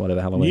 Christmas,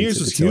 whatever, Halloween. New Year's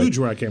was huge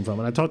where I came from,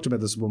 and I talked about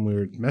this when we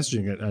were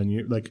messaging it.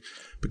 And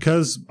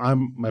because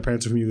my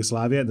parents are from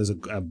Yugoslavia, there's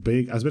a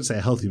big, I was about to say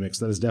a healthy mix.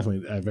 That is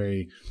definitely a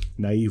very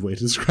naive way to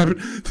describe it.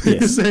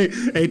 There's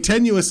a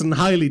tenuous and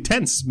highly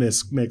tense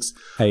mix.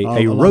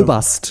 A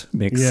robust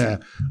mix. Yeah,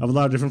 of a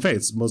lot of different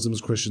faiths: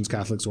 Muslims, Christians,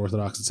 Catholics,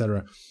 Orthodox,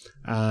 etc.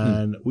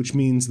 And which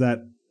means that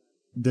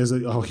there's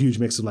a huge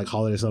mix of like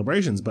holiday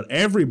celebrations, but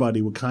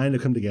everybody would kind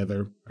of come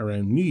together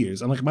around New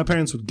Year's, and like my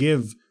parents would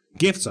give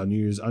gifts on New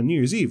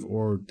Year's Eve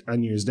or on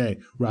New Year's Day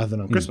rather than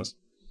on Christmas.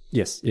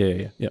 Yes,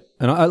 yeah.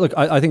 And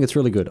I think it's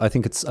really good. I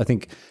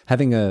think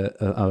having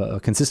a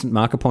consistent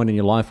marker point in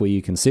your life where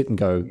you can sit and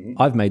go,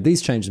 I've made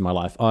these changes in my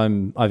life.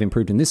 I've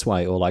improved in this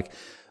way, or like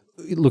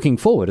looking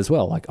forward as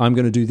well. Like I'm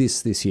going to do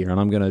this year, and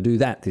I'm going to do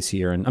that this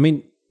year. And I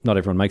mean, not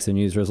everyone makes their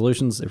New Year's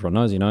resolutions. Everyone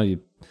knows, you.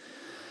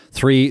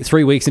 3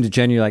 weeks into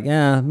January, like,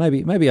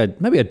 maybe I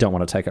don't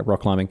want to take up rock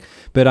climbing,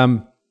 but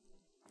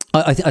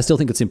I still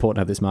think it's important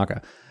to have this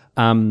marker.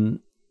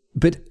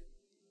 But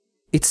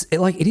it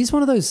is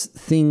one of those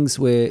things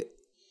where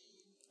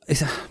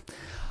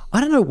I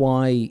don't know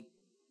why.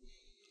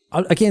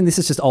 Again, this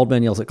is just old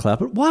man yells at cloud.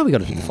 But why have we got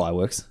to do the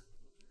fireworks?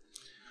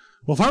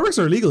 Well, fireworks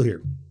are illegal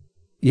here.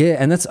 Yeah,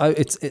 and that's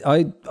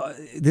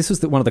this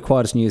was one of the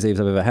quietest New Year's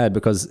Eves I've ever had,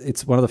 because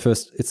it's one of the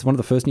first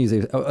New Year's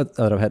Eves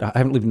that I've had. I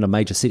haven't lived in a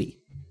major city.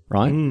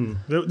 Right?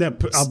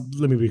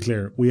 Let me be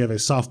clear. We have a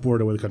soft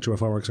border with the country where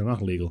fireworks are not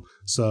illegal.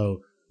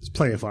 So there's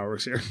plenty of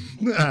fireworks here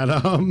at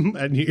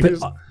New Year's.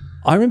 But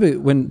I remember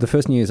when the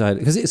first New Year's I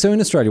had, so in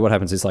Australia what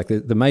happens is like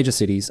the major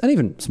cities and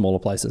even smaller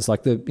places,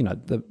 like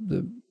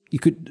you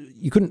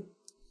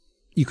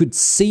could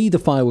see the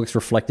fireworks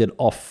reflected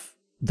off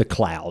the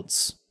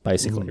clouds,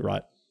 basically,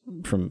 right?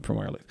 From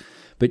where I live.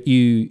 But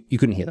you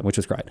couldn't hear them, which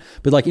was great.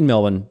 But like in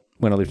Melbourne,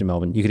 when I lived in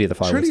Melbourne, you could hear the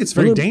fireworks. Surely it's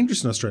very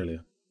dangerous in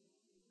Australia.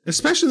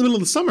 Especially in the middle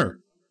of the summer.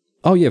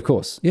 Oh yeah, of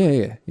course.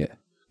 Yeah.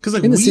 Because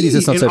like in the cities,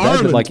 it's not so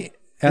bad. But like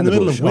out in the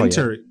middle of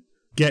winter,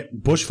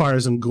 get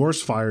bushfires and gorse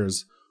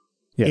fires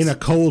in a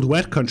cold,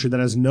 wet country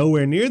that has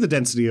nowhere near the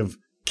density of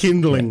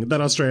kindling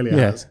that Australia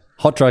has.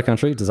 Hot, dry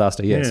country,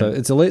 disaster. Yeah. So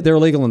they're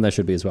illegal, and they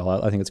should be as well.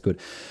 I think it's good.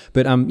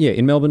 But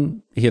in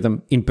Melbourne, you hear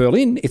them. In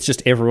Berlin, it's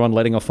just everyone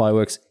letting off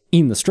fireworks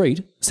in the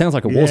street. Sounds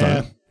like a war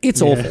zone.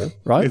 It's awful,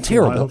 right? It's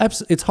terrible.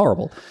 It's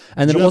horrible.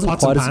 And then it wasn't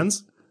quite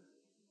as.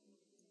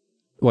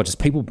 What, just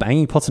people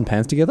banging pots and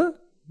pans together?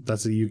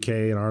 That's a UK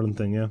and Ireland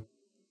thing, yeah.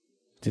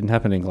 Didn't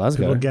happen in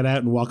Glasgow. People get out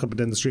and walk up and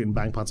down the street and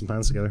bang pots and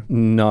pans together.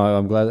 No,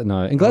 I'm glad that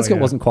no. In Glasgow, it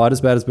wasn't quite as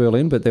bad as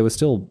Berlin, but there was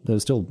still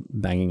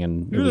banging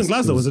and. Even in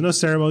Glasgow, was there no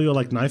ceremonial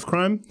like knife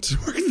crime?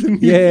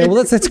 Yeah, well,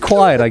 that's that's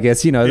I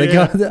guess. They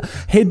go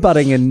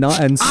headbutting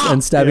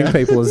and stabbing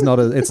people is not.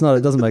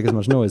 It doesn't make as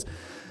much noise.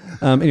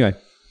 Anyway,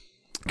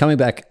 coming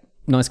back,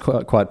 nice,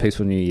 quiet,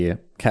 peaceful New Year.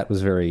 Kat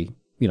was very.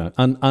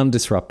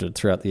 Undisrupted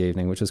throughout the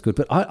evening, which is good.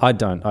 But I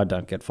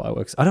don't get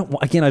fireworks. I don't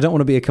want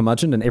to be a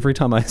curmudgeon. And every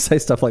time I say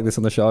stuff like this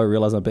on the show, I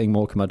realize I'm being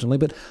more curmudgeonly.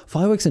 But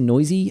fireworks are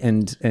noisy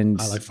and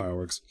I like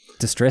fireworks.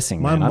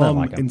 Distressing. My mom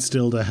like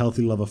instilled a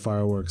healthy love of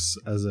fireworks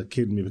as a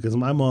kid in me, because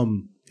my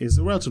mom is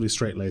a relatively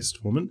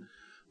straight-laced woman,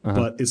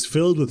 but is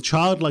filled with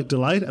childlike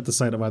delight at the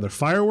sight of either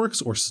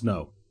fireworks or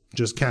snow.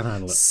 Just can't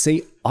handle it.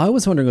 See, I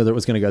was wondering whether it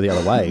was going to go the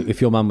other way.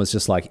 If your mum was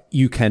just like,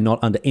 you cannot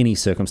under any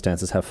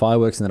circumstances have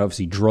fireworks, and that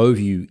obviously drove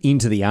you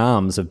into the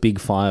arms of big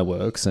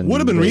fireworks. And would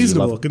have been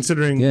reasonable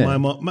considering my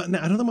mom. I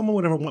don't think my mom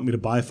would ever want me to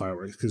buy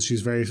fireworks because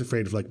she's very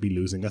afraid of me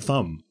losing a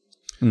thumb.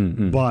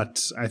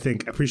 But I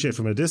think appreciate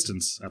from a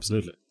distance,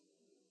 absolutely.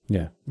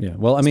 Yeah.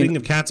 Well, I mean, speaking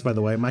of cats, by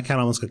the way, my cat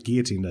almost got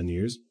guillotined on New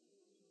Year's.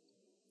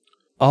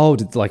 Oh,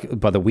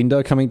 by the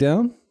window coming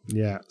down?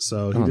 Yeah,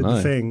 so he did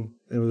the thing.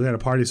 And we had a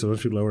party, so a bunch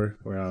of people over.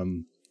 Where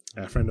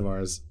a friend of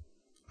ours,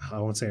 I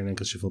won't say her name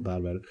because she'll feel bad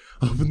about it,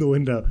 opened the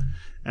window,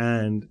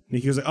 and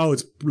Nikki was like, "Oh,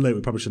 it's late.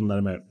 We probably shouldn't let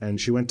him out." And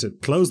she went to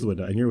close the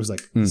window, and Yuri was like,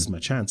 "This is my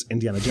chance,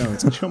 Indiana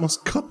Jones," and she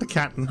almost cut the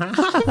cat in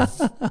half.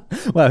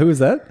 Wow, who was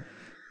that?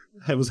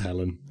 It was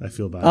Helen. I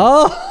feel bad.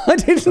 Oh, I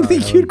didn't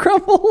think Helen. You'd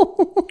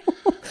crumble.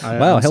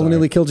 Wow, Helen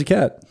nearly killed your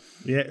cat.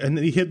 Yeah, and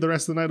then he hid the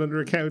rest of the night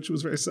under a couch. It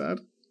was very sad.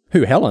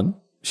 Who, Helen?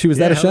 She was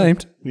that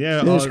ashamed.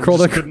 Yeah, she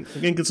crawled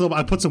inconsolable.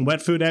 I put some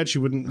wet food out. She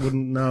wouldn't.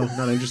 No,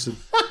 not interested.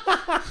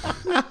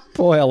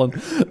 Poor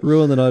Helen.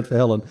 Ruined the night for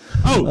Helen.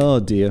 Oh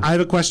dear. I have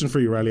a question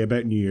for you, Riley,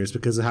 about New Year's,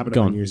 because it happened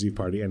at my New Year's Eve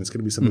party, and it's going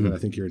to be something that I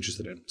think you're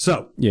interested in.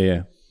 So,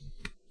 yeah.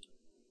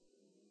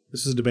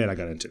 This is a debate I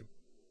got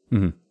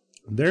into.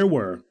 There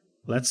were,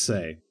 let's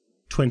say,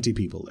 20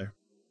 people there.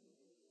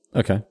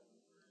 Okay.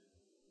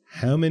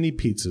 How many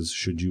pizzas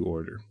should you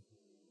order?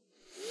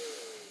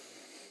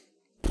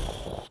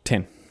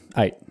 10.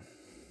 8.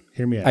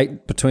 Hear me out.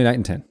 8, between 8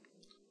 and 10.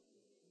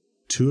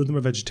 2 of them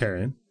are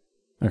vegetarian.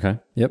 Okay.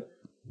 Yep.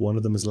 1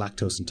 of them is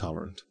lactose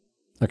intolerant.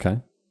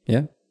 Okay.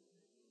 Yeah.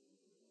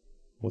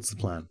 What's the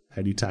plan?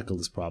 How do you tackle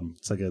this problem?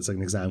 It's like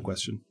an exam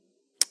question.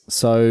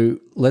 So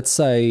let's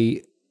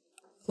say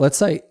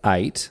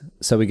 8.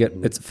 So we get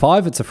it's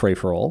 5. It's a free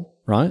for all,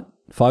 right?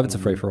 5. It's a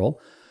free for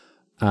all.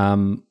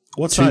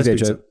 What size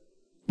pizza?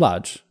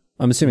 Large.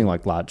 I'm assuming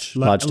like large.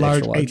 Large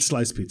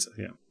 8-slice pizza,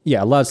 yeah.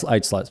 Yeah, a large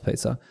 8-slice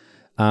pizza.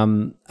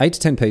 8 to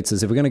 10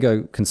 pizzas. If we're going to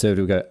go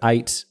conservative, we'll go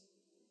 8.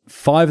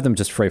 5 of them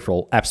just free for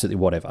all, absolutely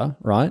whatever,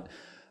 right?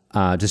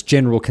 Just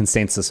general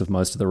consensus of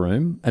most of the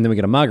room. And then we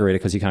get a margarita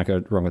because you can't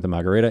go wrong with a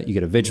margarita. You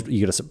get a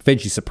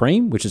veggie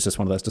supreme, which is just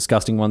one of those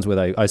disgusting ones where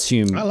I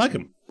assume... I like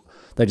them.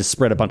 They just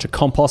spread a bunch of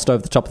compost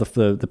over the top of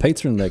the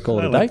pizza and they call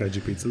it a day. I like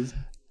veggie pizzas.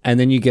 And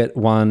then you get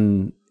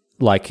one...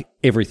 like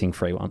everything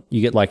free one.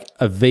 You get like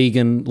a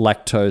vegan,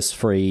 lactose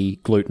free,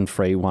 gluten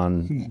free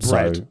one.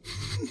 Right. So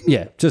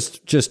yeah,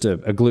 just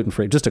a gluten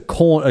free, just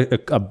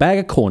a bag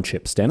of corn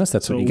chips, Dennis.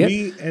 That's what you get. So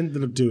what we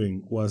ended up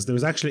doing was there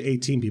was actually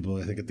 18 people,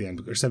 I think, at the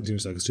end, or 17 or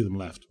so, because 2 of them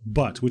left.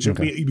 But which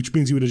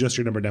means you would adjust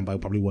your number down by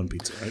probably 1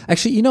 pizza, right?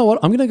 Actually, you know what?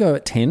 I'm going to go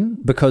at 10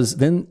 because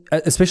then,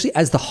 especially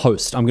as the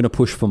host, I'm going to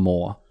push for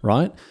more,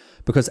 right?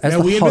 Because as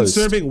the host,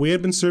 we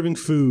had been serving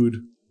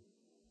food.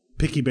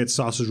 Picky bits,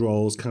 sausage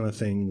rolls, kind of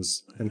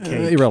things, and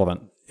cake.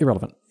 Irrelevant.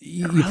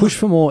 You push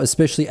for more,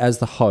 especially as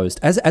the host.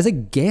 As a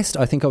guest,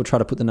 I think I would try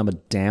to put the number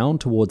down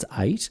towards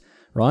 8,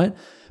 right?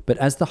 But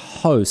as the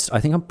host,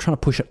 I think I'm trying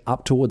to push it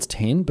up towards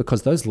 10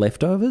 because those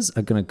leftovers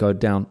are going to go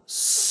down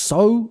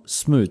so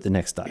smooth the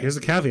next day. Here's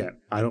a caveat: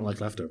 I don't like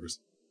leftovers.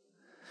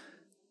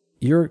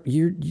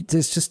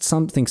 There's just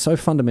something so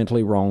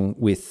fundamentally wrong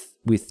with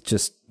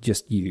just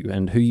you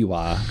and who you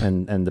are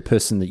and the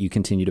person that you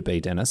continue to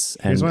be, Dennis.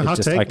 And here's my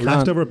hot take: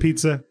 leftover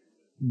pizza,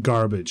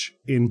 garbage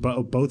in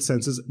both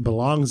senses.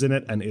 Belongs in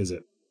it and is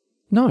it?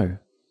 No,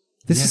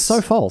 this is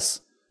so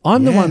false.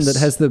 I'm the one that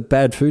has the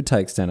bad food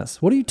takes,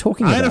 Dennis. What are you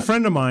talking about? I had a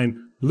friend of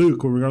mine,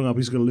 Luke, when we were growing up,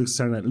 he used to go to Luke's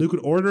Saturday night. Luke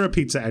would order a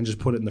pizza and just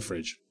put it in the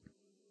fridge.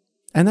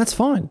 And that's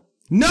fine.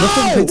 No!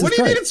 What do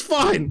you mean it's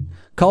fine?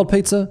 Cold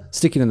pizza,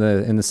 stick it in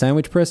the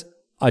sandwich press.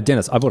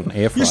 Dennis, I bought an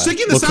air fryer. You're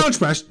sticking in the sandwich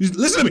press.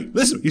 Listen to me.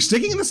 You're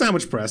sticking in the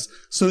sandwich press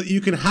so that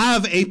you can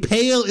have a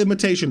pale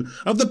imitation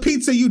of the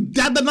pizza you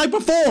had the night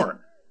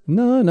before.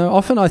 No.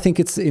 Often I think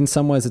it's in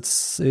some ways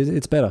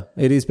it's better.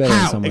 It is better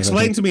in some ways.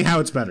 Explain to me how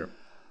it's better.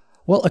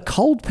 Well, a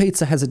cold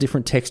pizza has a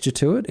different texture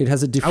to it. It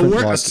has a different... a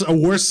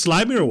worse,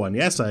 slimier one.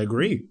 Yes, I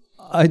agree.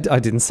 I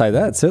didn't say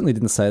that. Certainly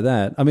didn't say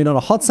that. I mean, on a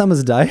hot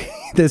summer's day,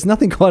 there's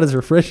nothing quite as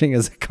refreshing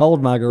as a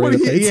cold margarita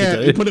pizza. Yeah,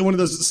 dude. You put it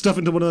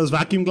into one of those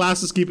vacuum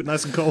glasses, keep it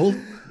nice and cold.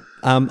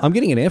 I'm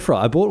getting an air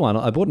fryer. I bought one.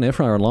 I bought an air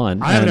fryer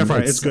online. I have an air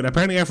fryer. It's good.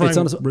 Apparently,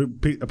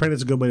 apparently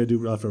it's a good way to do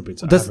leftover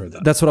pizza. I've heard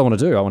that. That's what I want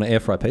to do. I want to air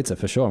fry pizza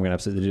for sure. I'm going to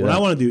absolutely do that. What I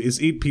want to do is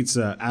eat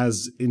pizza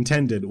as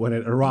intended when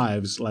it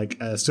arrives,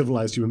 like a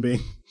civilized human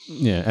being.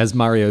 Yeah, as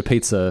Mario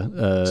Pizza.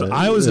 So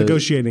I was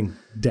negotiating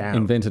down.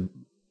 Invented.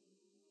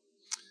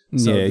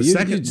 So yeah, it's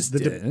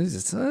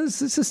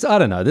just I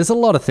don't know. There's a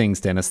lot of things,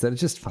 Dennis, that are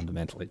just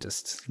fundamentally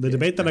just... The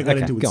debate that I got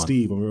into with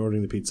Steve when we were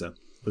ordering the pizza,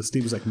 but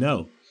Steve was like,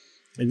 no.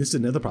 And this is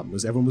another problem,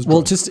 was everyone was drunk.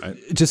 Well,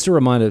 just a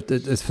reminder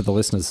for the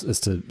listeners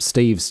as to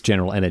Steve's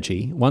general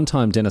energy. One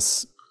time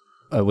Steve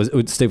was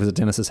at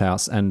Dennis's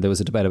house and there was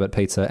a debate about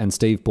pizza and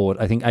Steve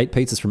bought, I think, 8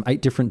 pizzas from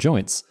 8 different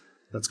joints.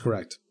 That's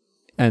correct.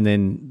 And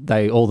then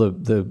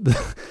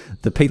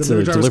the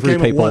pizza delivery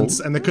people and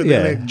they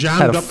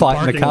jammed had a up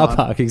fight in the car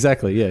park.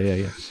 Exactly.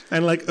 Yeah.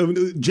 And like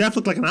Jeff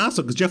looked like an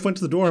asshole because Jeff went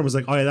to the door and was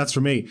like, "Oh yeah, that's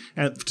for me,"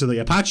 and to the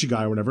Apache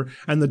guy or whatever.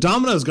 And the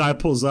Domino's guy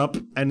pulls up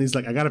and he's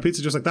like, "I got a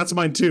pizza," just like, "That's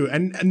mine too."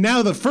 And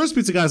now the first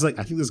pizza guy's like,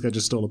 "I think this guy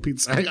just stole a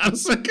pizza." Hang on a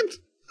second.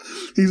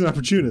 He's an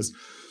opportunist.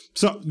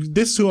 So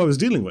this is who I was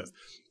dealing with.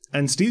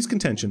 And Steve's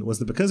contention was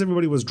that because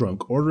everybody was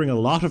drunk, ordering a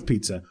lot of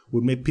pizza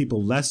would make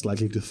people less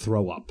likely to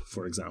throw up,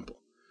 for example.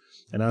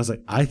 And I was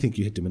like, I think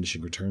you hit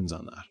diminishing returns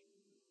on that.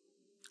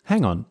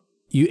 Hang on.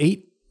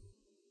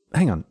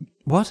 Hang on.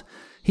 What?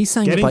 He's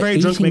saying getting very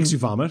drunk makes you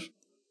vomit.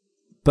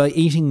 By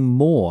eating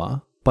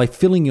more, by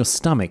filling your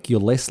stomach,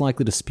 you're less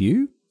likely to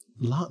spew?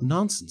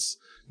 Nonsense.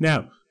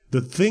 Now, the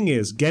thing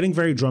is, getting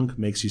very drunk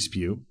makes you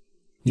spew.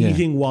 Yeah.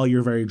 Eating while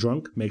you're very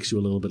drunk makes you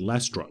a little bit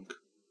less drunk.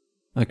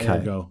 Okay.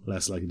 Ergo,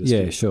 less likely to spew.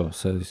 Yeah, sure.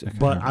 So, okay,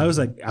 but I was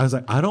like,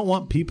 I don't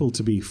want people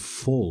to be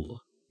full.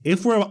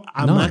 If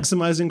I'm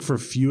maximizing for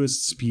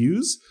fewest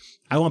spews,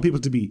 I want people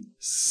to be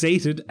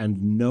sated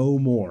and no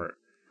more.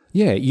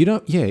 Yeah, you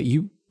don't. Yeah,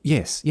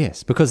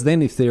 yes. Because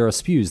then, if there are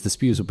spews, the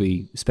spews will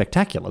be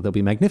spectacular. They'll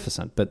be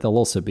magnificent, but they'll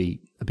also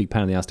be a big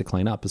pain in the ass to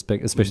clean up,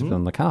 especially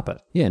on the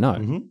carpet. Yeah,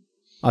 no,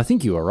 I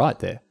think you were right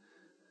there.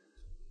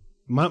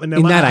 In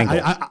that angle,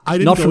 I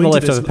didn't not from the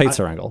leftover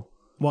pizza angle.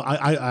 Well,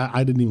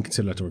 I didn't even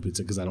consider leftover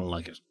pizza because I don't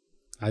like it.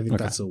 I think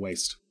that's a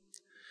waste.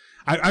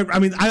 I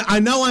mean, I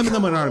know I'm in the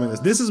minority on this.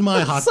 This is my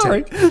hot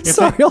take.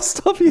 Sorry, I'll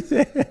stop you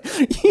there.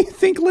 You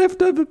think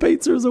leftover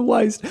pizza is a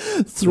waste?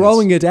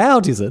 Throwing it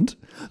out isn't.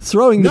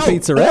 Throwing the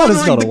pizza out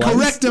is not a waste. Ordering the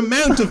correct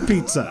amount of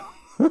pizza.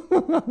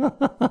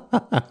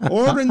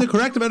 Ordering the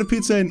correct amount of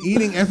pizza and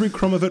eating every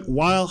crumb of it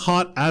while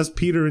hot as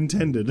Peter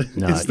intended.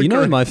 No, you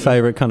know my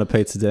favorite kind of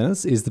pizza,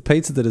 Dennis, is the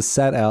pizza that is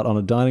sat out on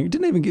a dining.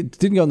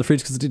 Didn't go in the fridge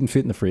because it didn't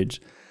fit in the fridge.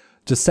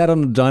 just sat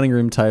on a dining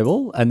room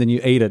table, and then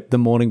you eat it the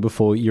morning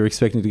before you're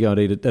expecting to go and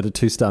eat it at a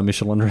 2-star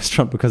Michelin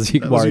restaurant because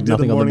you worried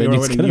nothing on the menu.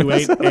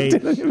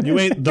 You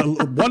ate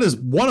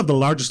one of the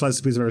largest slices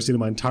of pizza I've ever seen in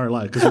my entire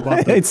life.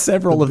 I ate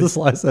several of those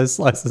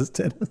slices,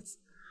 Dennis.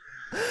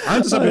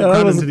 I'm just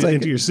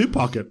into your soup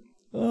pocket.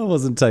 I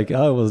was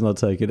not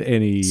taking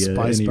any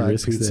spice any bag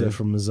risks pizza there.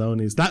 from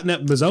Mazzoni's.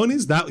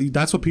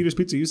 That's what Peter's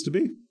Pizza used to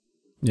be.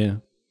 Yeah.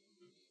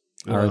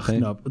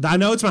 No, I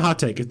know it's my hot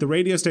take. If the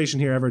radio station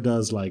here ever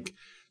does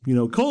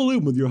call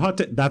in with your hot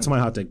take, that's my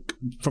hot take.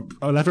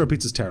 Leftover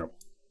pizza's terrible.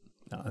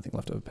 No, I think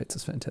leftover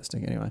pizza's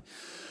fantastic. Anyway,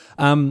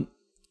 I'm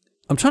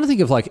trying to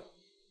think of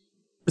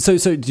So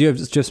do you have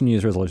some New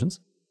Year's resolutions?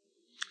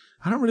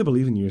 I don't really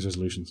believe in New Year's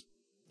resolutions.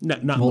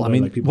 Not well, I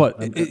mean, like people. What?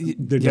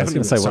 They're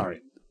definitely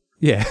sorry.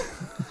 Yeah.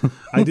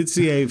 I did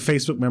see a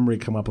Facebook memory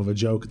come up of a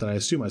joke that I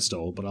assume I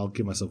stole, but I'll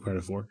give myself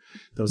credit for.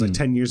 That was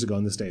 10 years ago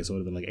on this day, so it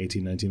would have been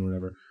 18, 19, or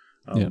whatever.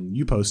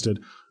 You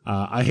posted,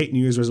 I hate New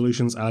Year's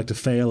resolutions. I like to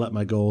fail at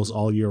my goals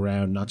all year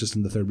round, not just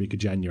in the third week of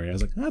January. I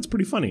was like, that's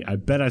pretty funny. I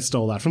bet I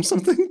stole that from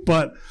something,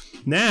 but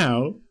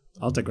now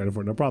I'll take credit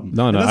for it, no problem.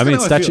 No, I mean,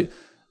 statute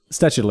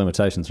of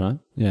limitations, right?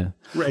 Yeah.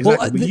 Right,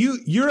 exactly. Well,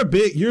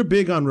 you're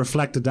big on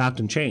reflect,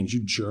 adapt, and change.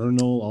 You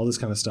journal, all this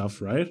kind of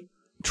stuff, right?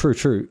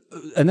 True.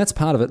 And that's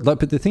part of it.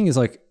 But the thing is,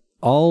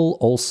 I'll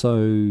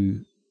also,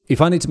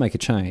 if I need to make a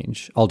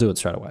change, I'll do it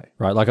straight away,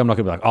 right? I'm not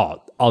going to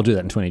be I'll do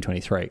that in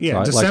 2023. Yeah,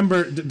 right?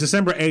 December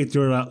 8th,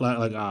 you're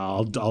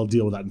I'll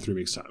deal with that in 3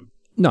 weeks' time.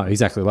 No,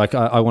 exactly.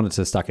 I wanted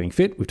to start getting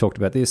fit. We've talked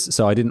about this.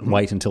 So I didn't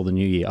wait until the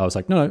new year. I was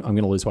like, no, I'm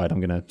going to lose weight. I'm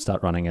going to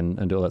start running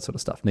and do all that sort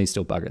of stuff. Knees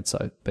still buggered,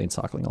 so been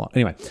cycling a lot.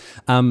 Anyway,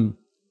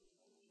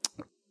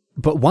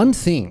 but one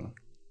thing,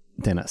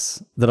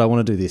 Dennis, that I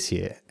want to do this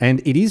year,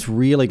 and it is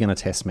really going to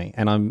test me,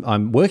 and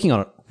I'm working on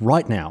it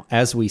right now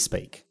as we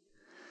speak.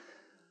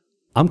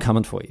 I'm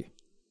coming for you.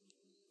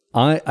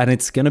 And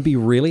it's going to be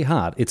really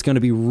hard. It's going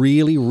to be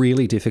really,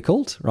 really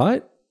difficult,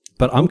 right?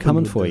 But I'm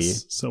coming for you.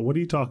 So what are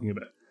you talking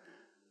about?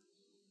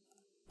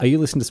 Are you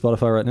listening to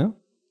Spotify right now?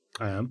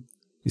 I am.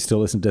 You still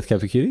listen to Death Cab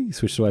for Cutie? You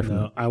switched away from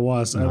it? I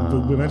was.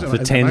 For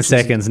 10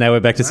 seconds. Now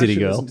we're back to City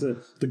Girl.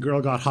 The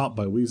Girl Got Hot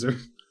by Weezer.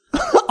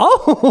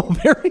 Oh,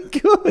 very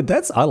good.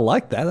 I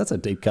like that. That's a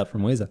deep cut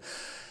from Weezer.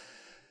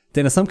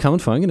 Dennis, I'm coming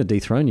for you. I'm going to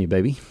dethrone you,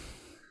 baby.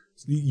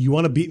 You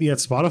want to beat me at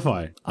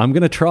Spotify? I'm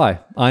going to try.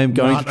 I am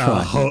going to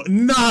try.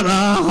 Not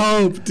a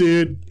hope,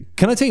 dude.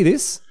 Can I tell you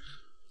this?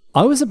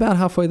 I was about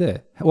halfway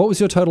there. What was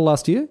your total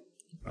last year?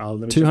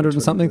 200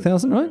 and something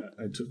thousand, right?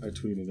 I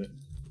tweeted it.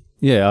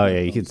 Yeah,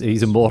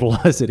 he's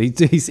immortalized it.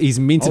 He's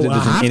minted it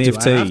as an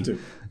NFT.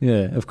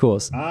 Yeah, of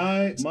course.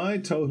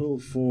 My total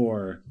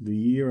for the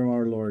year of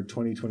our Lord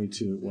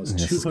 2022 was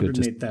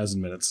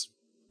 208,000 minutes.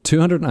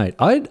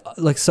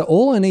 208. So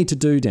all I need to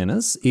do,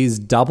 Dennis, is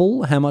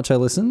double how much I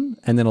listen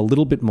and then a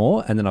little bit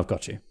more, and then I've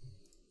got you.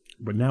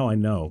 But now I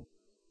know.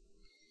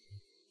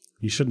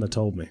 You shouldn't have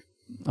told me.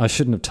 I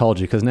shouldn't have told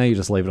you because now you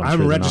just leave it on.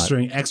 I'm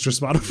registering extra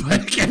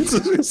Spotify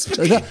accounts.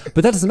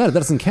 But that doesn't matter. That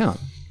doesn't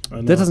count.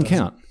 That doesn't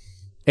count.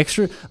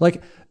 Extra,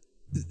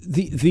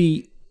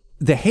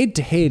 the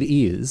head-to-head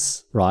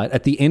is, right,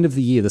 at the end of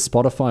the year, the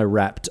Spotify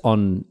Wrapped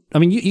on, I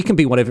mean, you can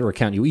be whatever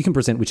account you can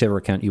present whichever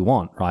account you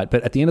want, right?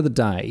 But at the end of the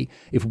day,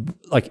 if,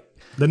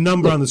 the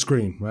number on the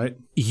screen, right?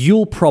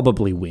 You'll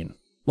probably win.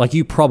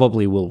 You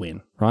probably will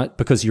win, right?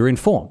 Because you're in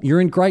form.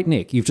 You're in great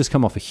nick. You've just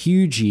come off a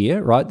huge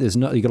year, right?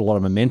 You got a lot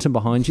of momentum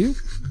behind you.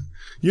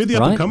 You're the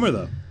up-and-comer,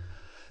 though.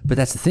 But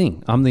that's the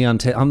thing. I'm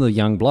the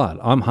young blood.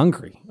 I'm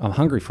hungry. I'm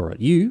hungry for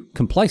it. You,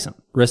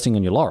 complacent, resting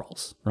on your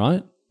laurels,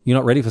 right? You're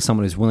not ready for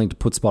someone who's willing to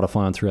put Spotify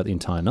on throughout the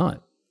entire night.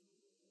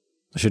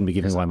 I shouldn't be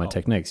giving away my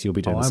techniques. You'll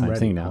be doing the same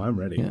thing now. I'm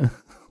ready. Yeah.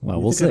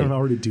 Well, we'll see. You think I don't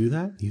already do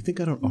that? You think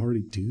I don't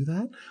already do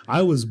that?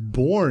 I was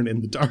born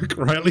in the dark,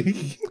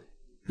 Riley.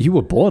 You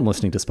were born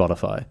listening to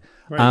Spotify.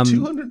 Right,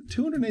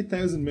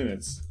 208,000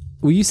 minutes.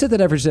 Well, you said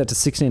that averaged out to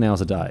 16 hours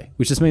a day,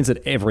 which just means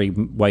that every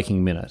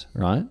waking minute,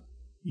 right?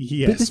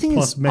 Yes, but the thing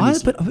plus is, many.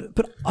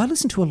 But I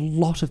listen to a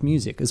lot of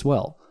music as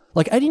well.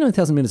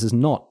 89,000 minutes is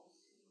not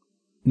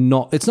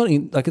it's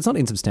not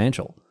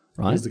insubstantial,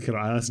 right? Here's the kid.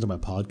 I listen to my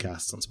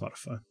podcasts on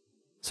Spotify.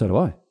 So do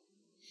I.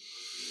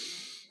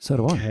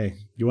 Okay,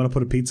 you want to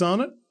put a pizza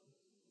on it?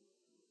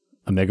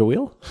 A mega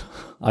wheel?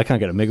 I can't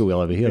get a mega wheel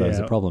over here. That's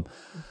the problem.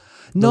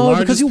 No,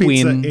 because you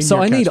win. So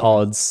I need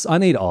odds.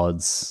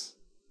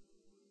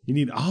 You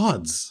need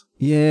odds?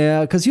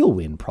 Yeah, because you'll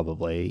win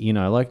probably.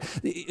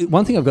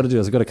 One thing I've got to do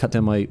is I've got to cut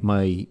down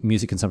my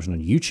music consumption on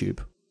YouTube,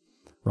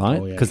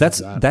 right? Because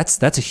that's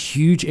a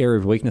huge area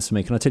of weakness for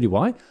me. Can I tell you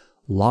why?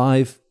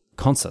 Live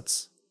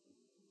concerts.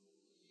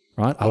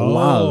 Right? I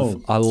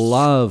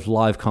love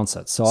live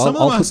concerts. So some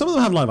of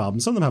them have live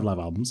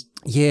albums.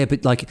 Yeah,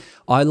 but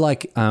I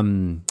like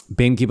Ben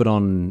Gibbard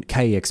on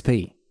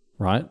KEXP,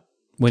 right?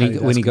 When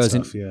he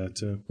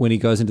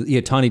goes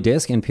into Tiny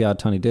Desk, NPR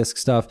Tiny Desk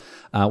stuff.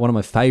 One of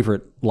my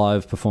favorite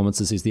live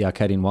performances is the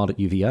Arcadian Wild at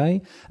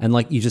UVA,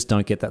 and you just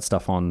don't get that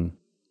stuff on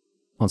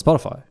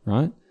Spotify,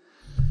 right?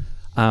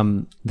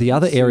 The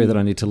other area that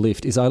I need to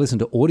lift is I listen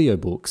to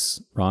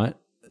audiobooks, right?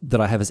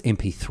 that I have as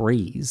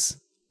MP3s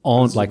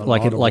on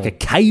like a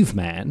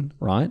caveman,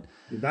 right?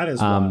 That is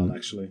wild,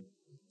 actually.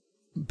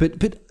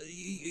 But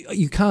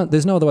you can't.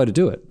 There's no other way to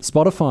do it.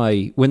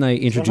 Spotify, when they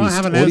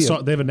introduced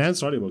they've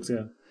announced audiobooks.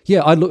 Yeah.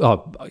 Yeah, I look.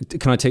 Oh,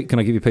 can I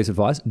give you a piece of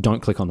advice?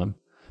 Don't click on them.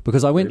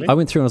 Because I went through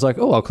and I was like,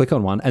 oh, I'll click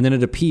on one. And then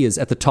it appears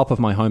at the top of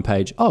my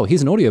homepage, oh,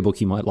 here's an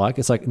audiobook you might like.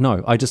 It's like,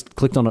 no, I just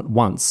clicked on it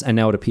once and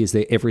now it appears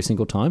there every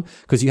single time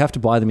because you have to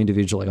buy them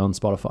individually on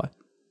Spotify.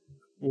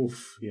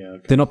 Oof, yeah.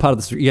 Okay. They're not part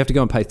of the... You have to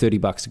go and pay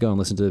 $30 to go and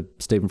listen to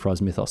Stephen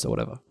Fry's Mythos or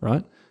whatever,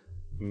 right?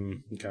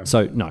 Okay.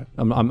 So, no,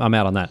 I'm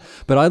out on that.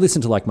 But I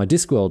listen to like my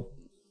Discworld,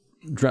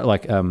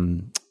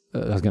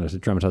 I was going to say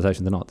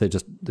dramatization. They're not. They're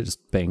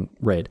just being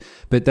read.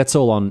 But that's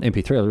all on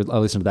MP3. I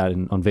listen to that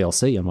on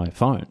VLC on my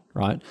phone,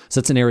 right? So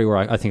it's an area where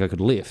I think I could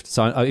lift.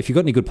 So if you've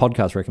got any good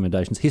podcast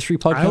recommendations, history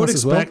podcasts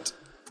as well.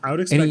 I would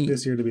expect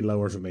this year to be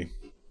lower for me.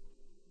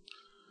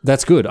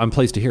 That's good. I'm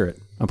pleased to hear it.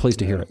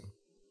 Hear it.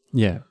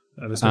 Yeah.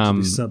 I'd expect it to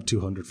be sub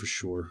 200 for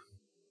sure.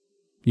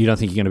 You don't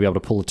think you're going to be able to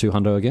pull a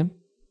 200 again?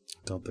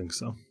 Don't think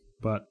so.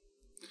 But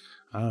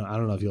I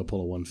don't know if you'll pull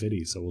a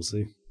 150, so we'll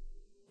see.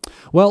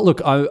 Well,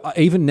 look,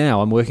 even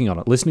now I'm working on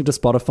it. Listening to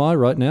Spotify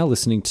right now,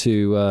 listening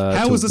to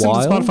How was listening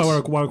to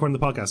Spotify while recording the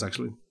podcast,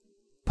 actually?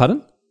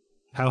 Pardon?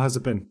 How has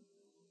it been?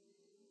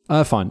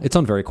 Fine. It's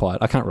on very quiet.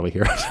 I can't really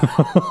hear it.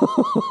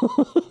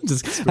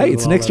 Hey,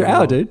 it's an extra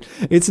hour, dude.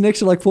 It's an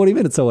extra like 40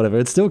 minutes or whatever.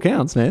 It still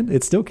counts, man.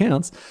 It still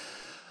counts.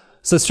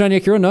 So,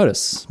 Straniak, you're on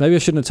notice. Maybe I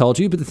shouldn't have told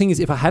you, but the thing is,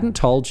 if I hadn't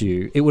told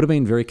you, it would have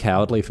been very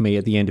cowardly for me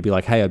at the end to be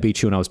like, hey, I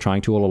beat you and I was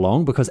trying to all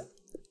along, because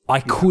I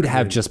could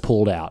have just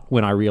pulled out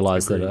when I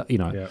realized that,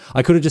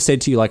 I could have just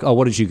said to you like, oh,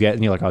 what did you get?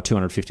 And you're like, oh,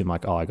 250. I'm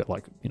like, oh, I got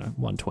like,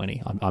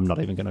 120. I'm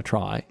not even going to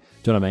try.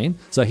 Do you know what I mean?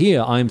 So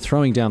here I'm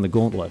throwing down the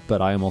gauntlet,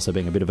 but I am also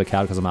being a bit of a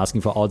coward because I'm asking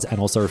for odds and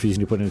also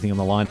refusing to put anything on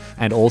the line.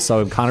 And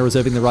also I'm kind of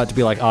reserving the right to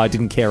be like, oh, I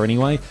didn't care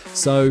anyway.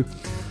 So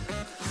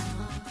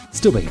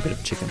still being a bit of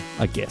a chicken,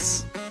 I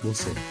guess. We'll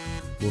see.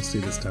 We'll see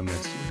this time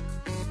next year.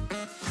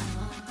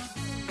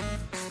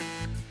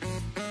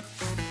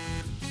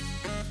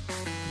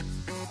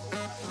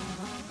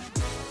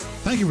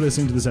 Thank you for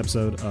listening to this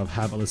episode of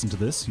Have a Listen to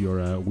This,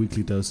 your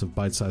weekly dose of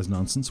bite-sized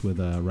nonsense with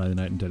Riley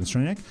Knight and Dennis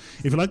Straniak.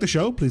 If you like the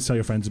show, please tell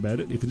your friends about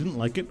it. If you didn't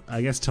like it,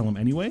 I guess tell them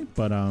anyway,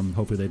 but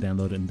hopefully they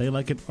download it and they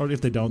like it. Or if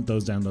they don't,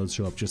 those downloads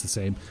show up just the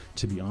same,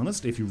 to be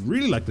honest. If you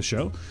really like the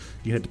show,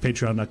 you head to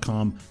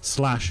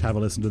patreon.com/Have a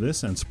Listen to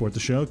This and support the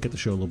show, get the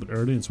show a little bit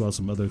early, as well as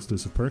some other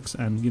exclusive perks,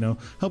 and,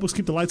 help us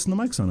keep the lights and the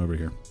mics on over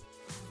here.